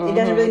 It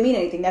doesn't really mean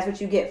anything. That's what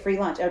you get, free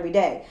lunch every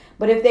day.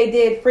 But if they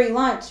did free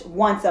lunch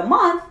once a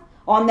month,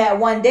 on that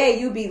one day,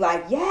 you'd be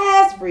like,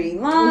 yes, free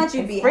lunch.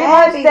 You'd be Free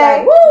happy. lunch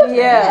day. Like, woo,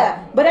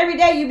 Yeah. But every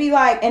day you'd be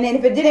like, and then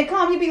if it didn't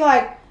come, you'd be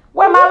like,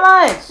 Where's my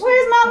lunch?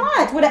 where's my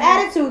lunch? With an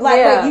attitude like,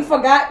 Yeah. wait, you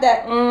forgot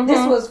that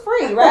this was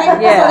free,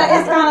 right? Yeah. So that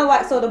it's kind of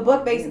like, so the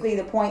book basically,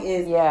 the point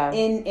is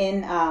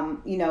in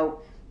you know,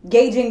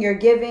 gauging your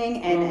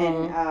giving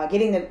and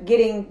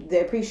getting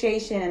the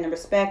appreciation and the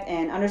respect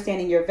and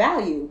understanding your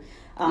value,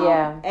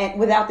 and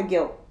without the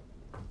guilt.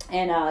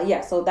 And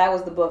so that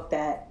was the book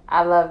that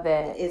I love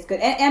that. is good.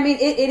 And I mean,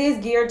 it is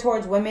geared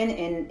towards women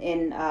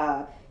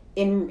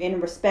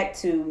in respect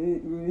to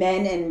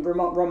men and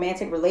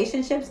romantic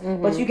relationships,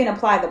 but you can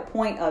apply the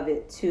point of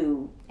it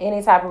to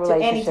any type of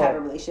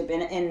relationship.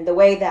 And the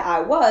way that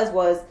I was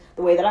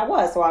the way that I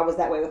was. So I was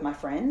that way with my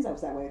friends. I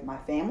was that way with my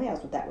family. I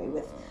was that way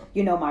with,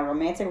 you know, my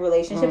romantic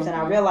relationships. And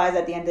I realized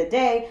at the end of the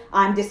day,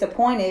 I'm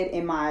disappointed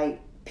in my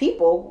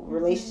people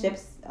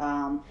relationships.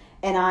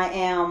 And I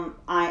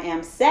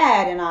am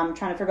sad, and I'm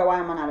trying to figure out why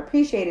am I not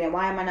appreciated, and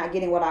why am I not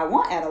getting what I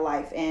want out of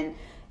life. And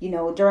you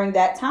know, during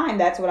that time,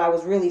 that's what I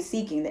was really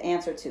seeking the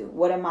answer to.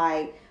 What am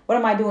I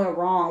doing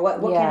wrong?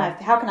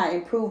 How can I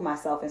improve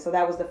myself? And so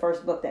that was the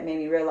first book that made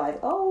me realize,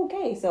 oh,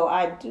 okay, so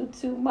I do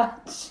too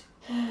much.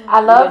 I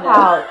love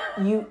how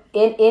you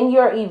in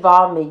your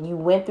evolvement, you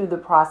went through the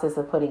process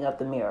of putting up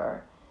the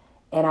mirror.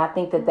 And I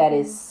think that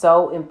is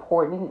so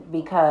important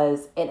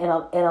because in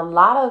a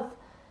lot of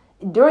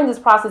during this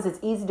process, it's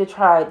easy to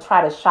try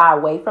to shy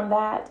away from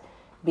that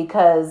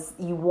because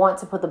you want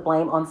to put the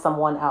blame on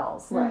someone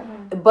else. Right.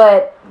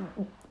 But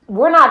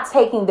we're not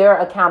taking their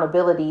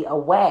accountability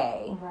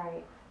away.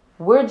 Right.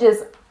 We're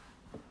just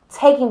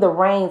taking the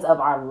reins of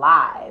our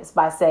lives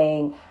by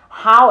saying,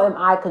 how am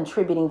I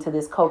contributing to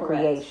this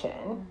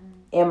co-creation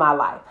in my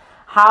life?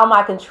 How am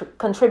I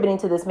contributing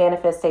to this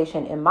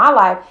manifestation in my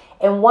life?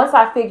 And once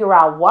I figure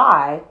out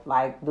why,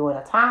 like doing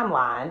a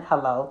timeline,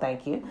 hello,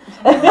 thank you.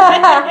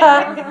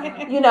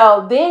 You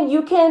know, then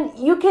you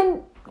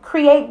can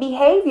create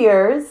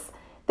behaviors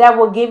that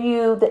will give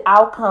you the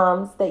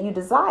outcomes that you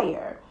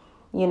desire.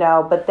 You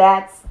know, but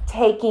that's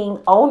taking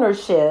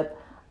ownership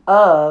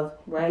of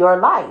your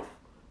life.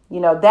 You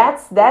know,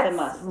 that's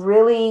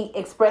really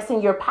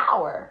expressing your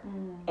power.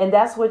 And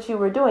that's what you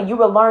were doing. You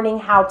were learning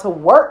how to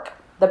work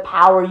the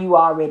power you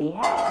already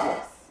have.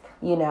 Yes.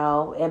 You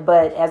know,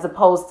 but as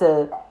opposed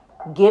to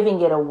giving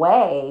it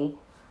away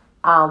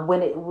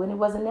when it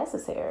wasn't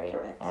necessary.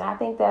 Correct. And I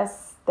think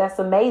that's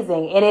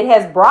amazing. And it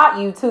has brought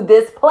you to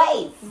this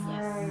place.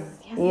 Yes.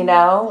 You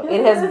know,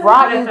 it has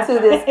brought you to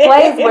this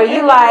place where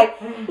you like,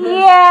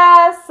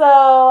 yeah,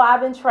 so I've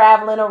been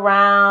traveling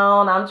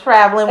around. I'm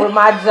traveling with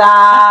my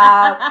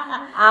job.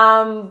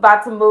 I'm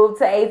about to move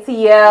to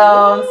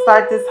ATL and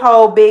start this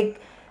whole big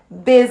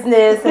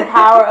business,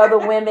 empower other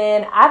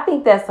women. I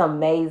think that's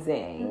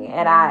amazing.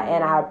 And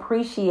I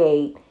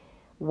appreciate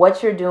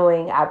what you're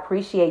doing. I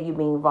appreciate you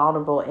being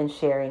vulnerable and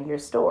sharing your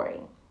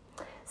story.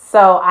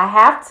 So I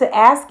have to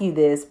ask you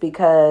this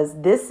because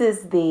this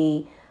is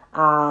the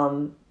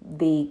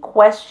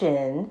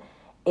question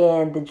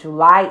in the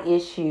July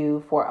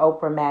issue for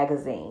Oprah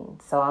magazine.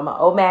 So I'm an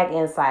OMAG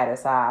insider,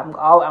 so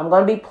I'm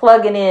going to be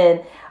plugging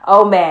in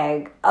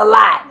OMAG a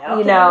lot,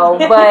 you know,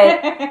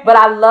 but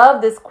I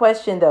love this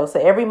question though. So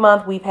every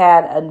month we've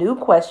had a new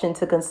question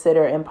to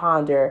consider and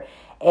ponder,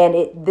 and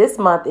this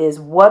month is,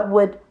 what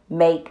would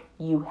make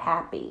you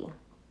happy?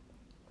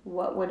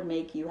 What would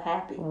make you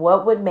happy?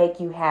 What would make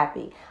you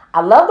happy?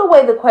 I love the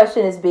way the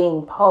question is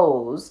being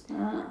posed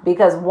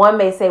because one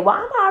may say, well,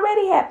 I'm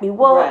already happy.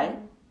 Well,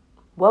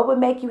 what would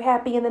make you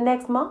happy in the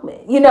next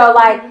moment? You know,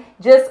 like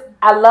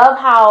I love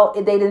how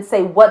they didn't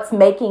say what's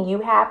making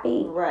you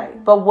happy,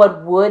 but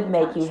what would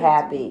make you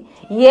happy.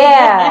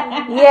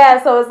 Yeah.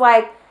 Yeah. So it's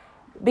like,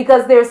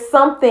 because there's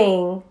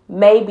something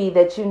maybe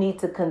that you need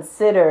to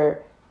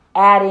consider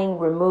adding,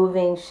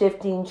 removing,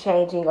 shifting,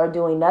 changing, or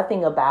doing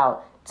nothing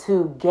about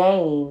to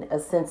gain a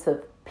sense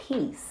of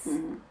peace,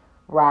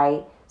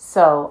 right?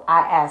 So I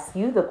ask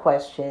you the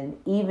question,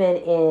 even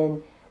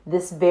in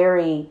this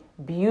very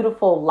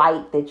beautiful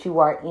light that you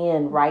are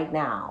in right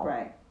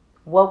now,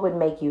 what would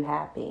make you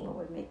happy? What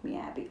would make me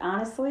happy?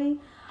 Honestly,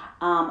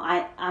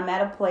 I'm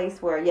at a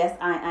place where, yes,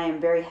 I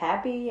am very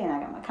happy and I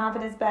got my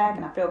confidence back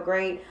and I feel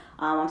great.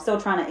 I'm still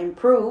trying to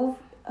improve,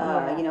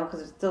 you know,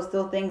 because there's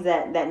still things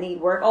that need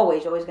work.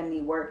 Always going to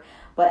need work.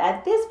 But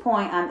at this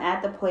point, I'm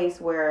at the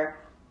place where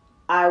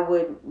I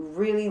would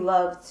really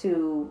love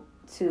to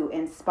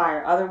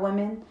inspire other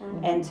women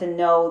and to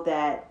know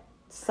that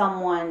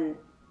someone,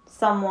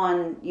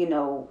 you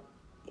know,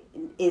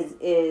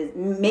 is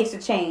makes a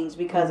change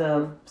because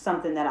of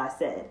something that I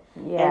said.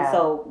 Yeah. And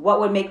so what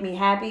would make me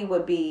happy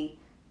would be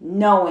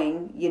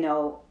knowing, you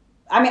know,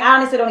 I mean, I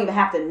honestly don't even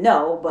have to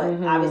know, but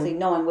obviously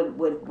knowing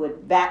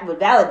would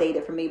validate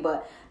it for me.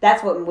 But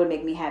that's what would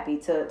make me happy,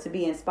 to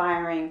be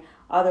inspiring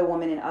other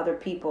women and other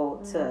people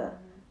to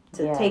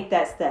take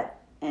that step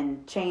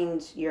and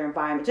change your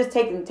environment. Just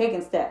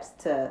taking steps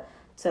to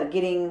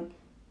getting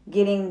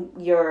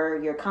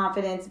your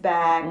confidence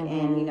back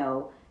and, you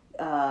know,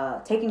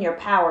 taking your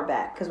power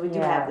back, because we do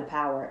have the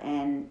power,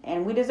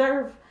 and we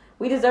deserve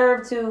we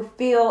deserve to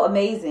feel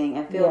amazing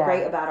and feel Yeah.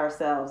 great about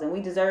ourselves, and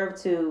we deserve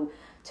to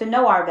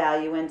know our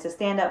value and to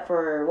stand up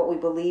for what we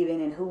believe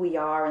in and who we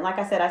are. And like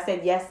I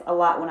said yes a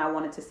lot when I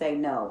wanted to say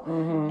no.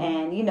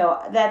 And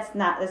that's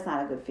not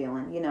a good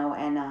feeling,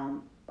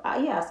 and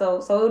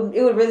so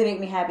it would really make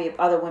me happy if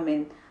other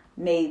women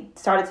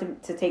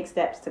started to take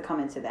steps to come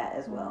into that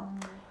as well.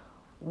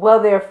 Well,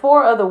 there are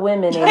 4 other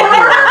women in here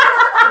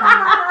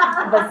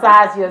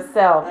besides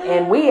yourself,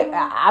 and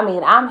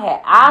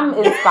I'm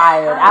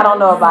inspired. I don't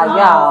know about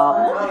y'all,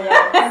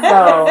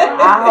 so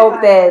I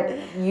hope that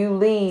you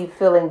leave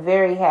feeling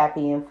very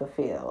happy and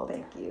fulfilled.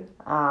 Thank you.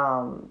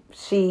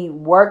 She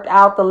worked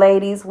out the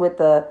ladies with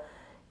the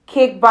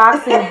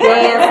kickboxing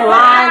dance,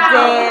 line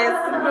dance.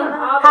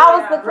 How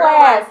was the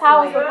class?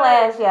 How was the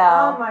class,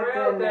 y'all? Oh my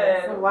Real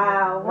goodness! good.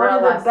 Wow, one Real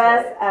of the nice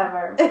best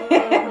ever.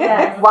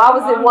 Yes. Why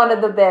was it one of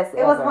the best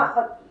It was ever? one.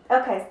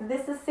 Okay, so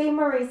this is C.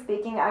 Marie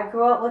speaking. I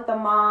grew up with a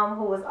mom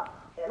who was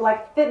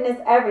like fitness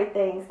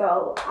everything.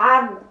 So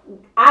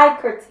I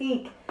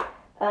critique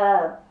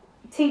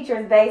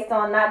teachers based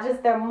on not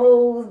just their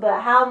moves,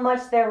 but how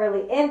much they're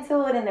really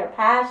into it and their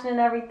passion and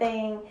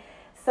everything.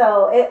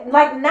 So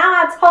now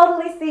I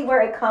totally see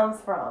where it comes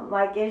from.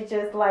 Like, it's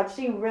just like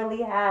she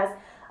really has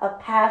a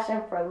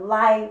passion for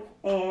life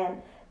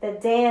and the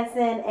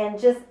dancing and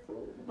just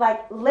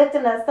like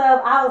lifting us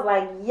up. I was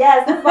like,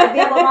 yes, it's like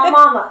being with my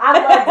mama. I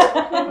love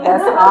it.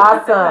 That's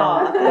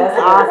awesome. That's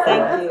awesome.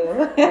 Thank you.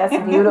 That's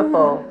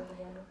beautiful.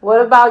 What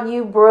about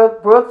you,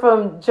 Brooke? Brooke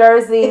from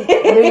Jersey,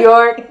 New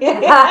York,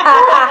 East Coast.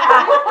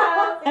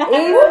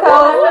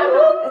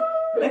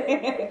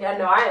 Yeah,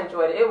 no, I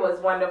enjoyed it. It was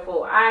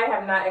wonderful. I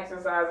have not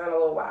exercised in a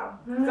little while,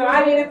 so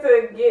I needed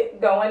to get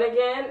going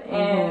again,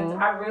 and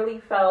I really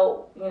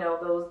felt,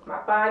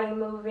 my body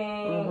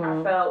moving.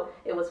 I felt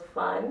it was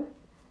fun,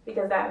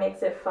 because that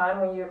makes it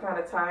fun when you're kind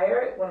of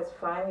tired. When it's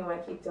fun, you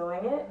want to keep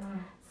doing it.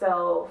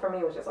 So for me,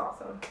 it was just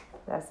awesome.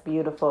 That's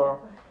beautiful.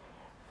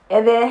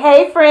 And then,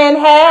 hey, friend,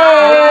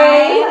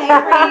 hey.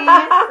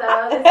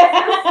 So this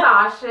is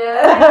Sasha,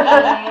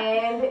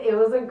 and it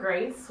was a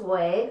great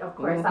sweat. Of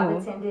course, I've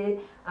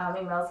attended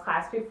Emel's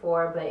class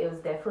before, but it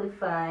was definitely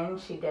fun.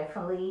 She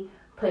definitely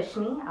pushed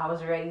me. I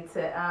was ready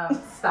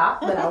to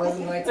stop, but I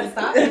wasn't going to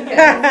stop because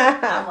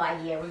I'm like,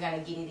 yeah, we're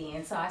going to get it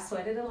in. So I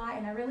sweated a lot,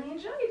 and I really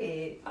enjoyed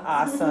it.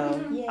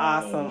 Awesome.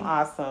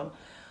 Awesome.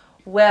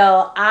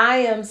 Well, I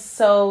am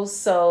so,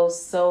 so,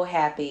 so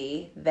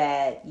happy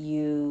that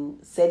you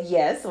said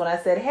yes when I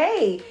said,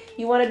 hey,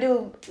 you want to be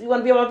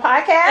on my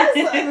podcast?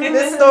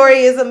 This story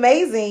is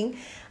amazing.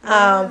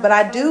 But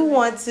I do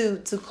want to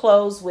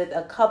close with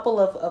a couple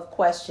of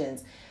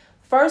questions.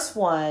 First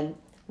one,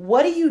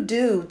 what do you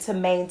do to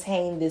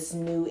maintain this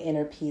new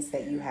inner peace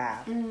that you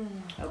have?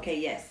 Okay,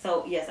 yes.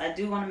 So, yes, I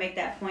do want to make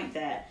that point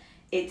that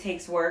it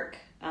takes work.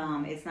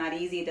 It's not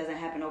easy. It doesn't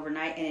happen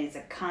overnight, and it's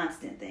a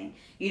constant thing.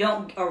 You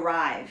don't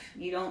arrive.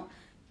 You don't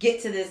get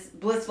to this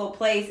blissful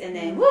place, and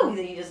then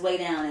then you just lay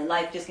down, and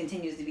life just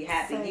continues to be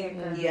happy.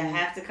 You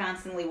have to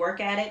constantly work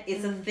at it.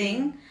 It's a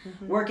thing.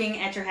 Working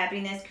at your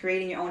happiness,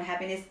 creating your own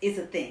happiness is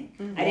a thing.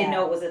 I didn't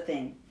know it was a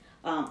thing.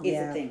 It's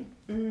a thing.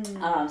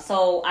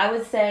 So I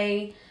would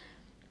say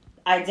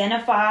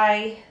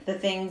identify the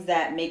things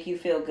that make you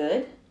feel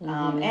good,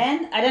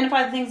 and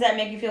identify the things that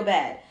make you feel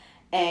bad.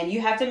 And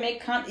you have to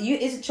make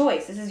it's a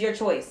choice. This is your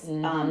choice.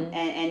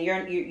 And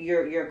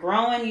you're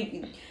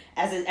growing.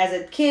 As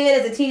a kid,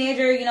 as a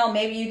teenager,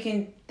 maybe you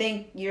can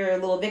think you're a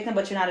little victim,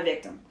 but you're not a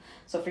victim.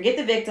 So forget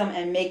the victim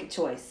and make a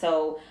choice.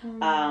 So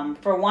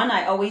for one,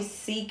 I always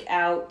seek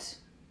out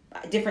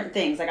different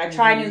things. Like I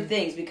try new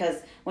things, because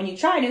when you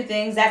try new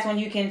things, that's when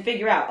you can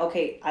figure out,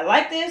 okay, I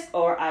like this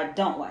or I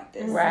don't like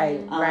this.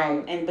 Right.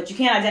 But you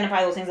can't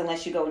identify those things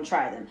unless you go and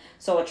try them.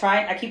 So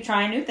I keep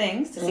trying new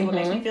things to see what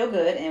makes me feel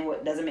good and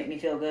what doesn't make me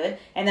feel good.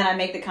 And then I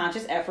make the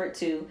conscious effort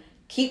to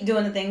keep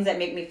doing the things that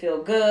make me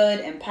feel good,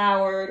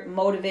 empowered,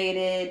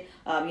 motivated,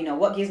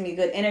 what gives me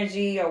good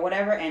energy or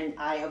whatever. And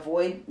I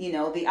avoid,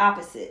 the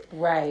opposite.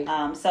 Right.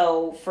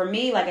 So for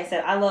me, like I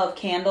said, I love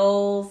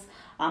candles.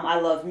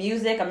 I love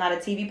music. I'm not a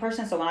TV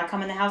person, so when I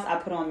come in the house, I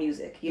put on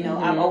music.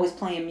 I'm always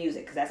playing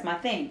music because that's my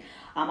thing.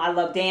 I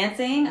love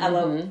dancing. I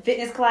love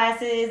fitness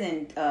classes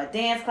and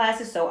dance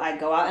classes, so I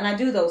go out and I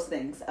do those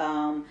things.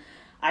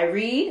 I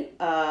read.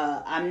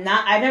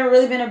 I've never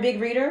really been a big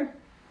reader,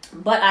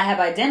 but I have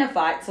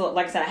identified. So,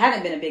 like I said, I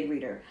haven't been a big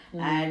reader.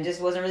 I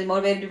just wasn't really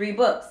motivated to read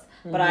books.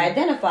 But I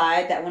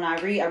identified that when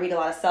I read a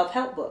lot of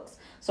self-help books.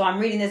 So I'm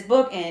reading this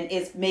book and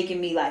it's making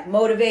me like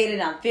motivated.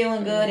 I'm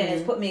feeling good and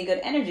it's put me in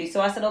good energy.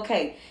 So I said,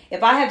 okay,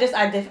 if I have just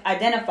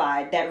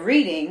identified that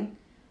reading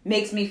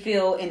makes me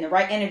feel in the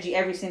right energy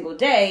every single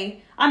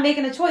day, I'm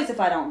making a choice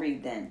if I don't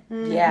read then.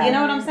 Yeah. You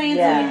know what I'm saying?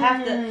 Yeah. So you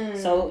have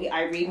to. So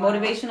I read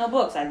motivational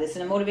books. I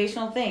listen to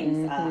motivational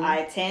things. I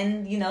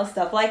attend,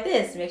 stuff like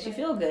this. It makes you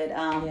feel good.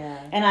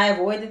 And I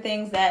avoid the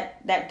things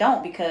that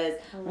don't, because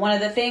one of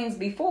the things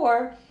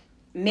before,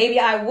 maybe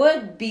I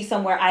would be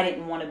somewhere I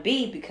didn't want to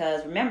be,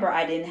 because remember,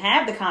 I didn't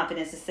have the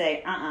confidence to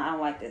say, I don't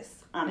like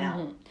this. I'm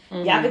out.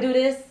 Y'all can do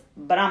this.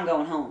 but I'm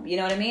going home. You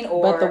know what I mean?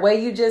 Or But the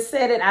way you just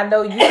said it, I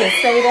know you can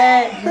say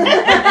that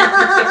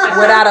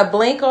without a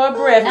blink or a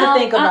breath to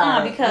think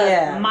about it.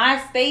 Because my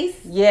space,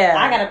 yeah,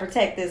 I gotta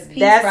protect this piece.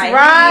 That's right.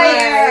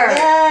 Here.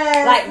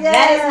 Yes, like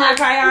that is my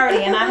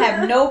priority, and I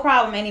have no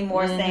problem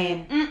anymore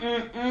saying,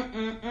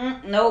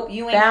 nope,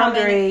 you ain't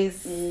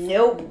boundaries. Coming.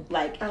 Nope.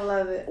 Like I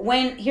love it.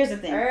 When here's the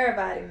thing,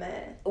 everybody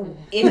mad.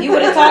 If you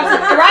would have talked to me,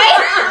 right?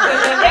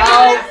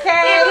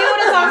 Okay. If you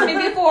would have talked to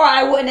me before,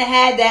 I wouldn't have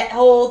had that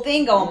whole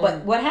thing going.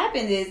 But what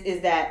happened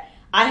is that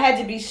I had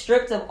to be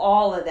stripped of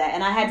all of that,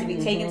 and I had to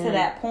be taken to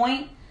that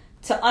point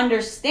to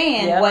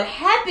understand what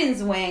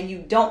happens when you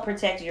don't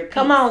protect your peace.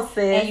 Come on,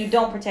 sis. And you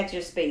don't protect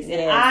your space.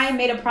 And I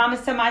made a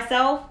promise to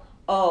myself.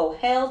 Oh,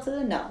 hell to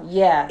the no.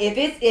 Yeah. If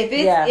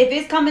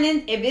it's coming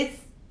in, if it's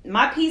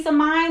my peace of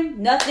mind,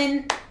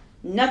 nothing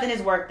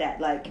is worth that.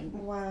 Like,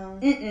 wow.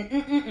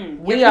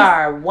 We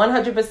are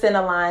 100%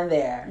 aligned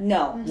there.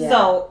 No. Yeah.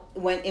 So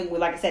like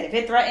I said, if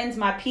it threatens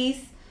my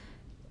peace,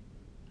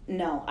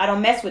 no, I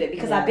don't mess with it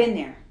because I've been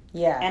there.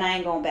 Yeah. And I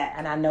ain't going back.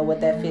 And I know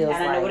what that feels like.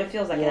 And I know what it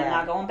feels like. And I'm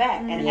not going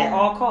back. And at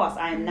all costs,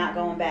 I am not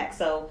going back.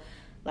 So,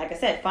 like I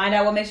said, find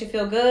out what makes you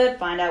feel good.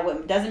 Find out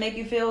what doesn't make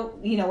you feel,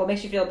 what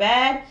makes you feel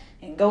bad.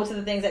 And go to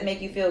the things that make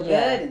you feel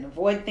good. And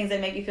avoid the things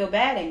that make you feel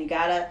bad. And you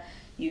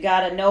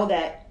gotta know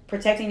that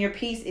protecting your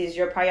peace is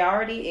your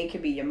priority. It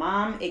could be your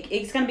mom.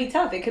 It's going to be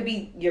tough. It could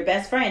be your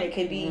best friend. It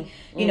could be,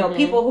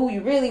 people who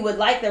you really would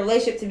like the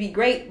relationship to be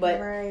great, but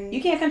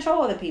you can't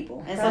control other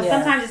people. And so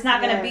sometimes it's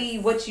not going to be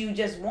what you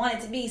just want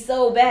it to be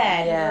so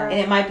bad. Yeah. And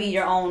it might be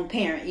your own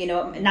parent,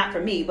 not for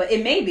me, but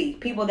it may be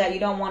people that you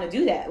don't want to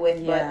do that with.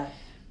 Yeah.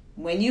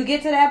 But when you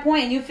get to that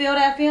point and you feel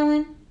that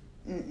feeling,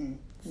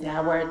 it's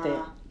not worth it.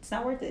 It's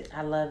not worth it.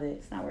 I love it.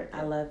 It's not worth it.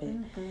 I love it.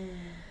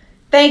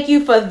 Thank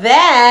you for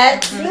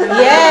that.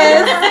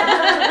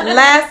 Yes.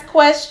 Last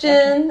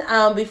question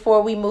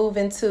before we move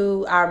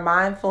into our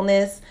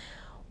mindfulness.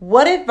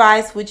 What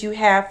advice would you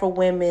have for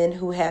women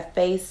who have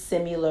faced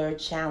similar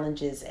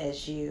challenges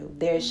as you?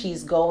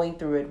 She's going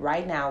through it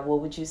right now. What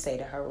would you say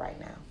to her right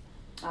now?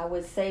 I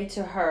would say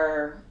to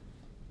her,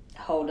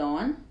 hold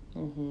on.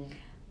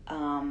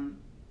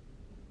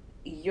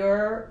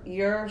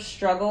 Your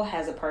struggle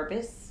has a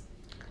purpose.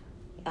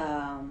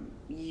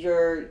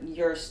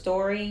 Your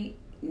story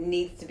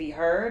needs to be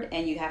heard,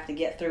 and you have to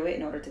get through it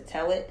in order to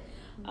tell it.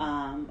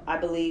 I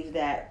believe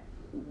that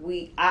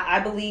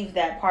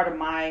part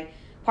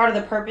of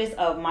the purpose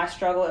of my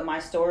struggle and my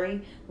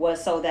story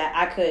was so that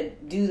I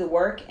could do the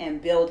work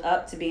and build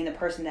up to being the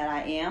person that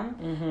I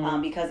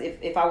am. Because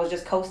if I was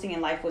just coasting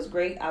and life was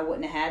great, I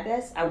wouldn't have had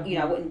this. I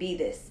wouldn't be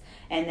this.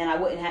 And then I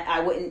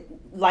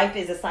wouldn't, life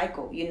is a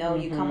cycle, you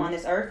come on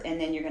this earth and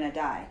then you're going to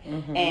die.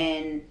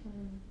 And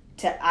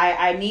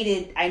I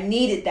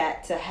needed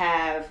that to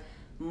have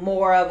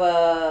more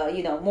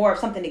of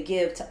something to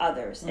give to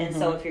others. And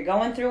so if you're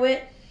going through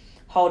it,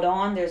 hold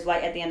on. There's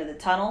light at the end of the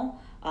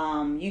tunnel.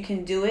 You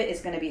can do it.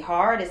 It's going to be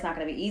hard. It's not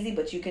going to be easy,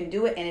 but you can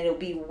do it, and it'll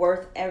be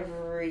worth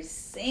every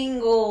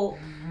single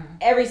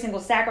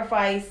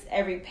sacrifice,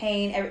 every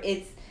pain.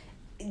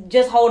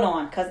 Just hold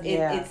on, because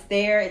it's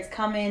there, it's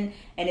coming,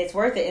 and it's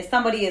worth it. And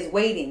somebody is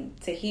waiting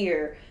to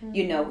hear,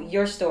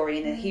 your story,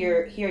 and to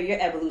hear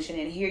your evolution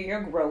and hear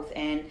your growth.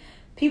 And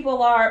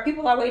people are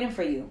waiting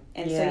for you,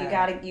 and so you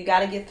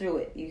gotta get through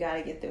it. You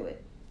gotta get through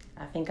it.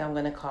 I think I'm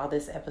gonna call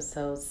this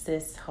episode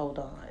 "Sis, Hold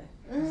On."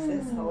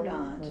 Sis, hold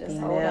on. With Just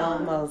Emel hold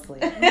on. Mosley.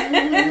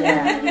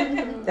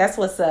 Yeah, that's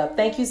what's up.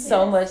 Thank you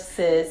so much,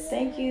 sis.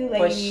 Thank you,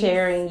 ladies, for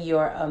sharing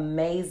your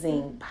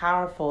amazing,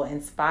 powerful,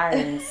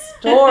 inspiring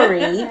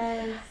story.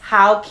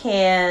 How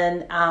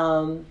can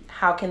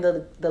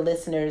the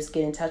listeners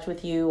get in touch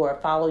with you or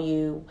follow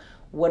you?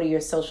 What are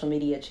your social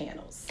media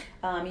channels?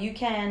 You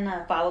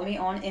can follow me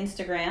on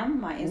Instagram.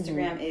 My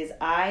Instagram is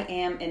I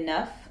Am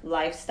Enough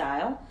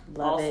Lifestyle.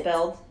 Love it.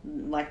 Spelled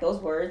like those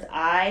words.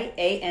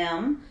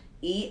 IAMENOUGH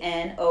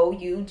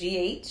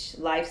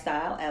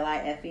Lifestyle.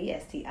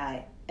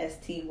 LIFESTYLE.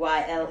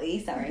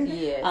 Sorry.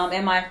 Yes.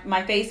 And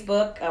my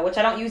Facebook, which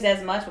I don't use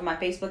as much, but my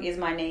Facebook is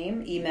my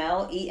name,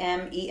 Emel,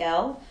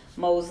 EMEL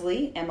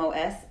Mosley,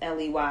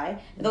 MOSLEY.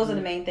 Those are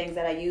the main things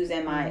that I use,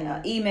 and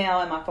my email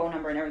and my phone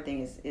number and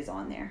everything is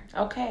on there.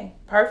 Okay,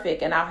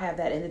 perfect. And I'll have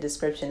that in the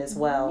description as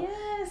well.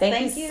 Yes,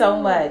 thank you so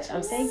much.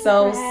 I'm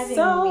so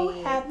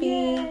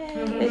happy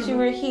that you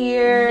were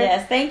here.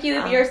 Yes, thank you.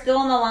 If you're still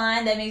on the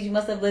line, that means you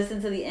must have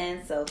listened to the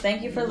end. So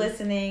thank you for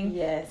listening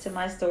to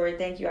my story.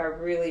 Thank you. I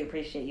really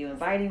appreciate you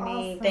inviting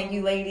me. Thank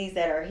you, ladies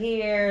that are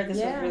here. This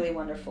was really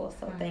wonderful.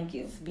 So thank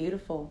you. It's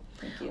beautiful.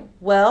 Thank you.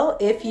 Well,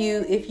 if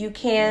you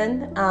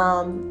can,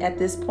 at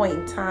this point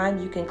in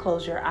time, you can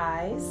close your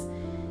eyes.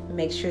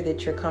 Make sure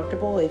that you're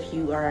comfortable. If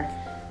you are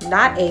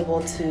not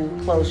able to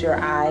close your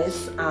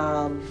eyes,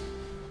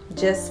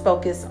 just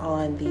focus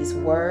on these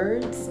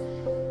words.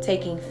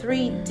 Taking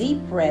 3 deep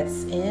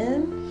breaths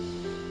in.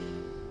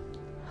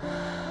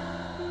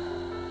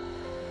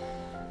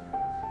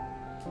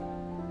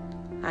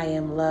 I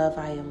am love,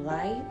 I am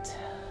light.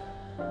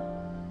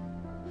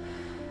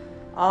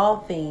 All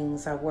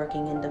things are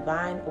working in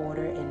divine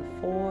order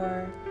and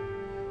for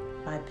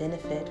my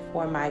benefit,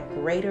 for my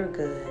greater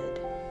good.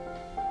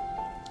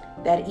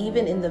 That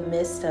even in the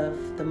midst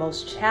of the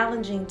most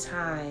challenging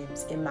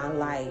times in my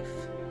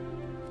life,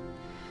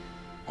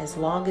 as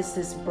long as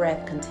this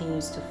breath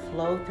continues to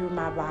flow through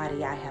my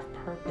body, I have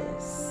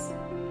purpose.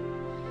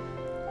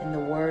 In the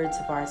words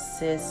of our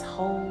sis,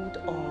 hold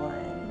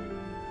on.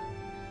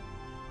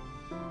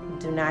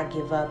 Do not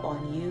give up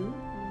on you.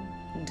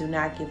 Do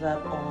not give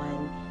up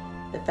on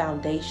the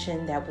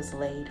foundation that was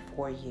laid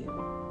for you.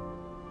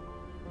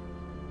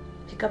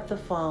 Pick up the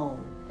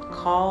phone.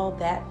 Call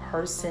that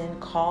person.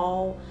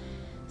 Call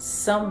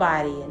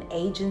somebody, an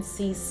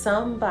agency,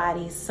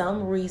 somebody,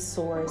 some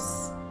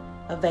resource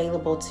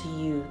available to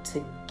you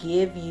to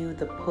give you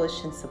the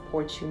push and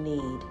support you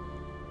need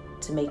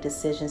to make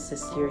decisions to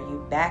steer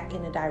you back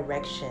in a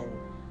direction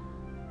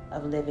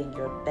of living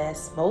your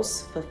best,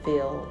 most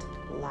fulfilled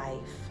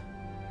life.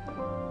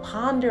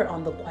 Ponder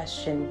on the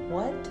question,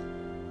 what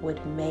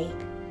would make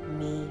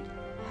me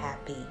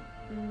happy?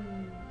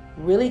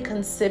 Really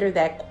consider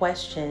that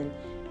question,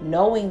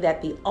 knowing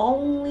that the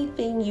only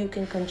thing you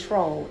can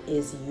control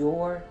is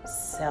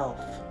yourself.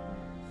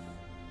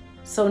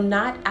 So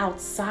not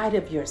outside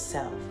of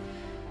yourself,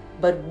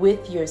 but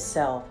with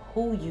yourself,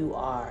 who you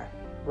are,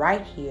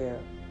 right here,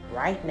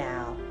 right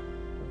now.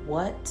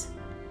 What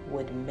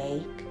would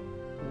make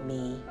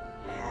me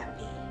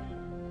happy?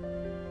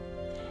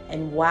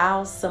 And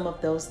while some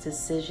of those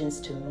decisions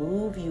to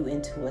move you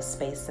into a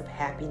space of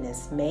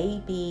happiness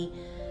may be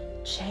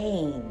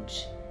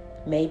change,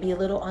 may be a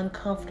little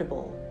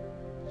uncomfortable,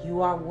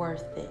 you are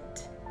worth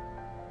it.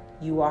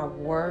 You are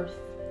worth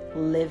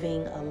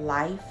living a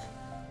life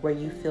where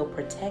you feel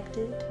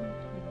protected,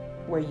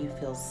 where you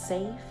feel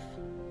safe,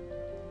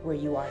 where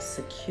you are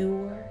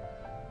secure,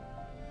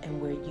 and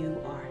where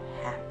you are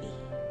happy.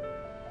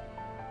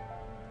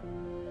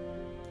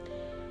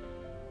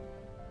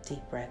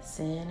 Deep breaths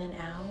in and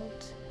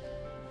out.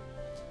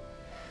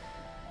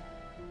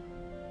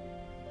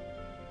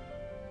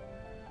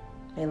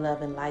 May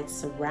love and light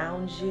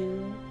surround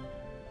you.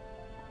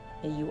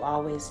 May you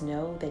always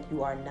know that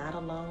you are not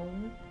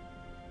alone.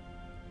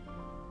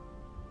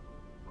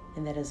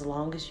 And that as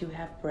long as you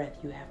have breath,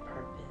 you have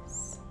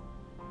purpose.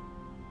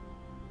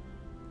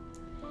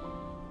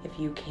 If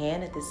you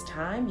can at this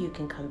time, you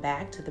can come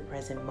back to the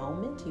present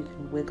moment. You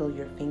can wiggle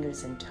your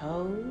fingers and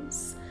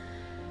toes.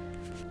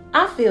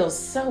 I feel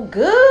so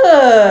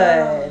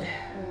good.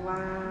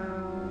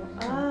 Wow.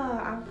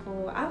 Oh, I'm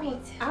full.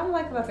 I'm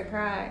like about to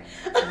cry.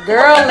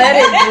 Girl, let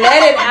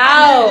it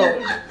out.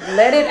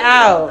 Let it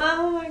out.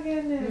 Oh my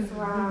goodness.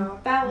 Wow.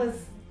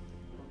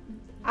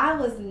 I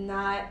was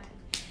not,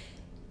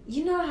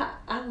 you know how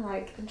I'm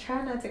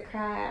trying not to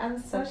cry. I'm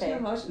such an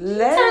emotional.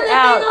 Let it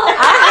out.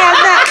 I have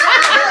that.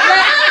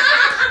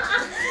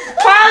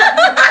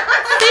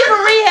 C.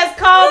 Marie has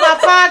called my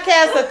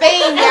podcast a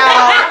thing,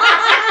 y'all.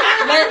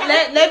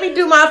 Let me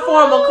do my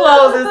formal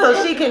closing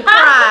so she can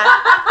cry.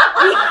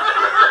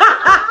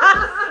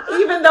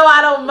 Even though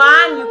I don't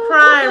mind you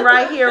crying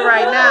right here,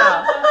 right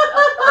now.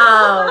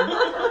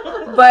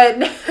 But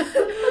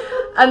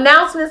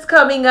announcements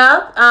coming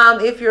up.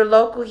 If you're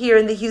local here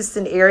in the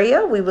Houston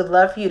area, we would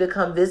love for you to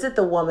come visit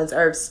the Woman's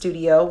Herb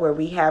Studio, where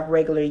we have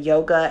regular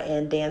yoga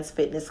and dance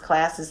fitness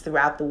classes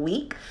throughout the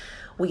week.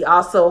 We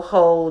also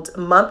hold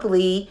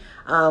monthly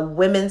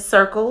women's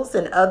circles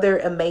and other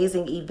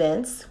amazing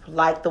events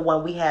like the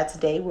one we had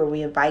today, where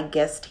we invite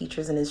guest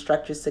teachers and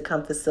instructors to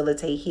come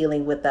facilitate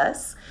healing with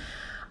us.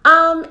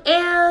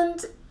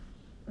 And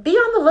be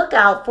on the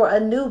lookout for a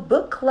new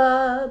book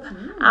club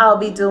I'll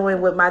be doing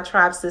with my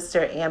tribe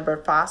sister, Amber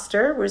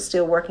Foster. We're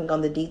still working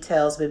on the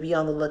details, but be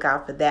on the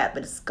lookout for that.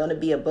 But it's going to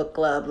be a book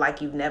club like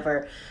you've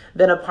never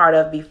been a part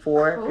of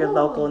before. Cool. If you're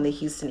local in the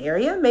Houston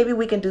area, maybe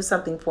we can do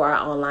something for our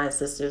online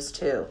sisters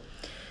too.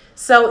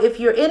 So if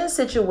you're in a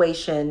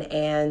situation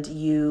and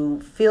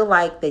you feel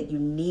like that you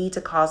need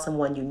to call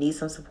someone, you need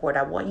some support,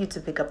 I want you to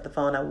pick up the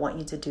phone. I want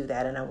you to do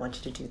that, and I want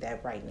you to do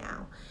that right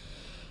now.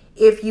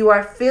 If you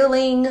are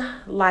feeling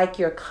like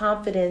your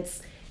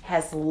confidence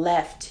has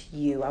left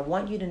you, I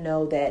want you to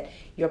know that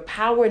your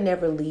power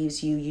never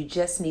leaves you. You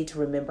just need to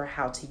remember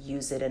how to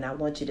use it. And I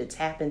want you to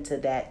tap into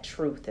that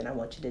truth. And I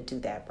want you to do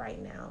that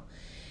right now.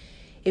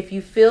 If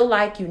you feel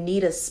like you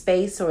need a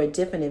space or a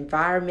different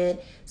environment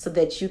so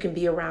that you can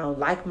be around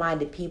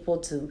like-minded people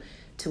to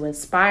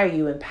inspire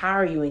you,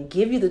 empower you, and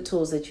give you the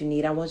tools that you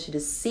need, I want you to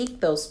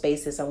seek those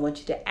spaces. I want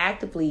you to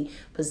actively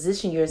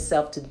position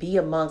yourself to be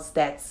amongst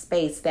that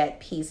space, that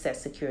peace, that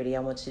security. I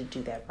want you to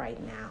do that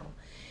right now.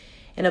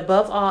 And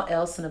above all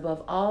else and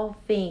above all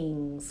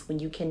things, when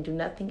you can do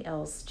nothing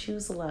else,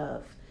 choose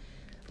love.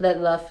 Let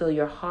love fill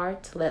your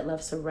heart. Let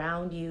love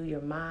surround you,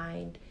 your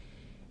mind,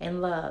 and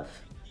love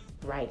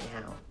right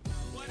now.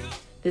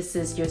 This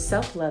is your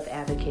self-love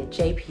advocate,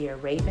 J. Pierre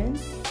Raven,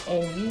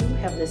 and you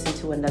have listened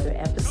to another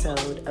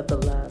episode of the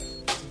Love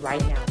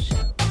Right Now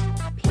Show.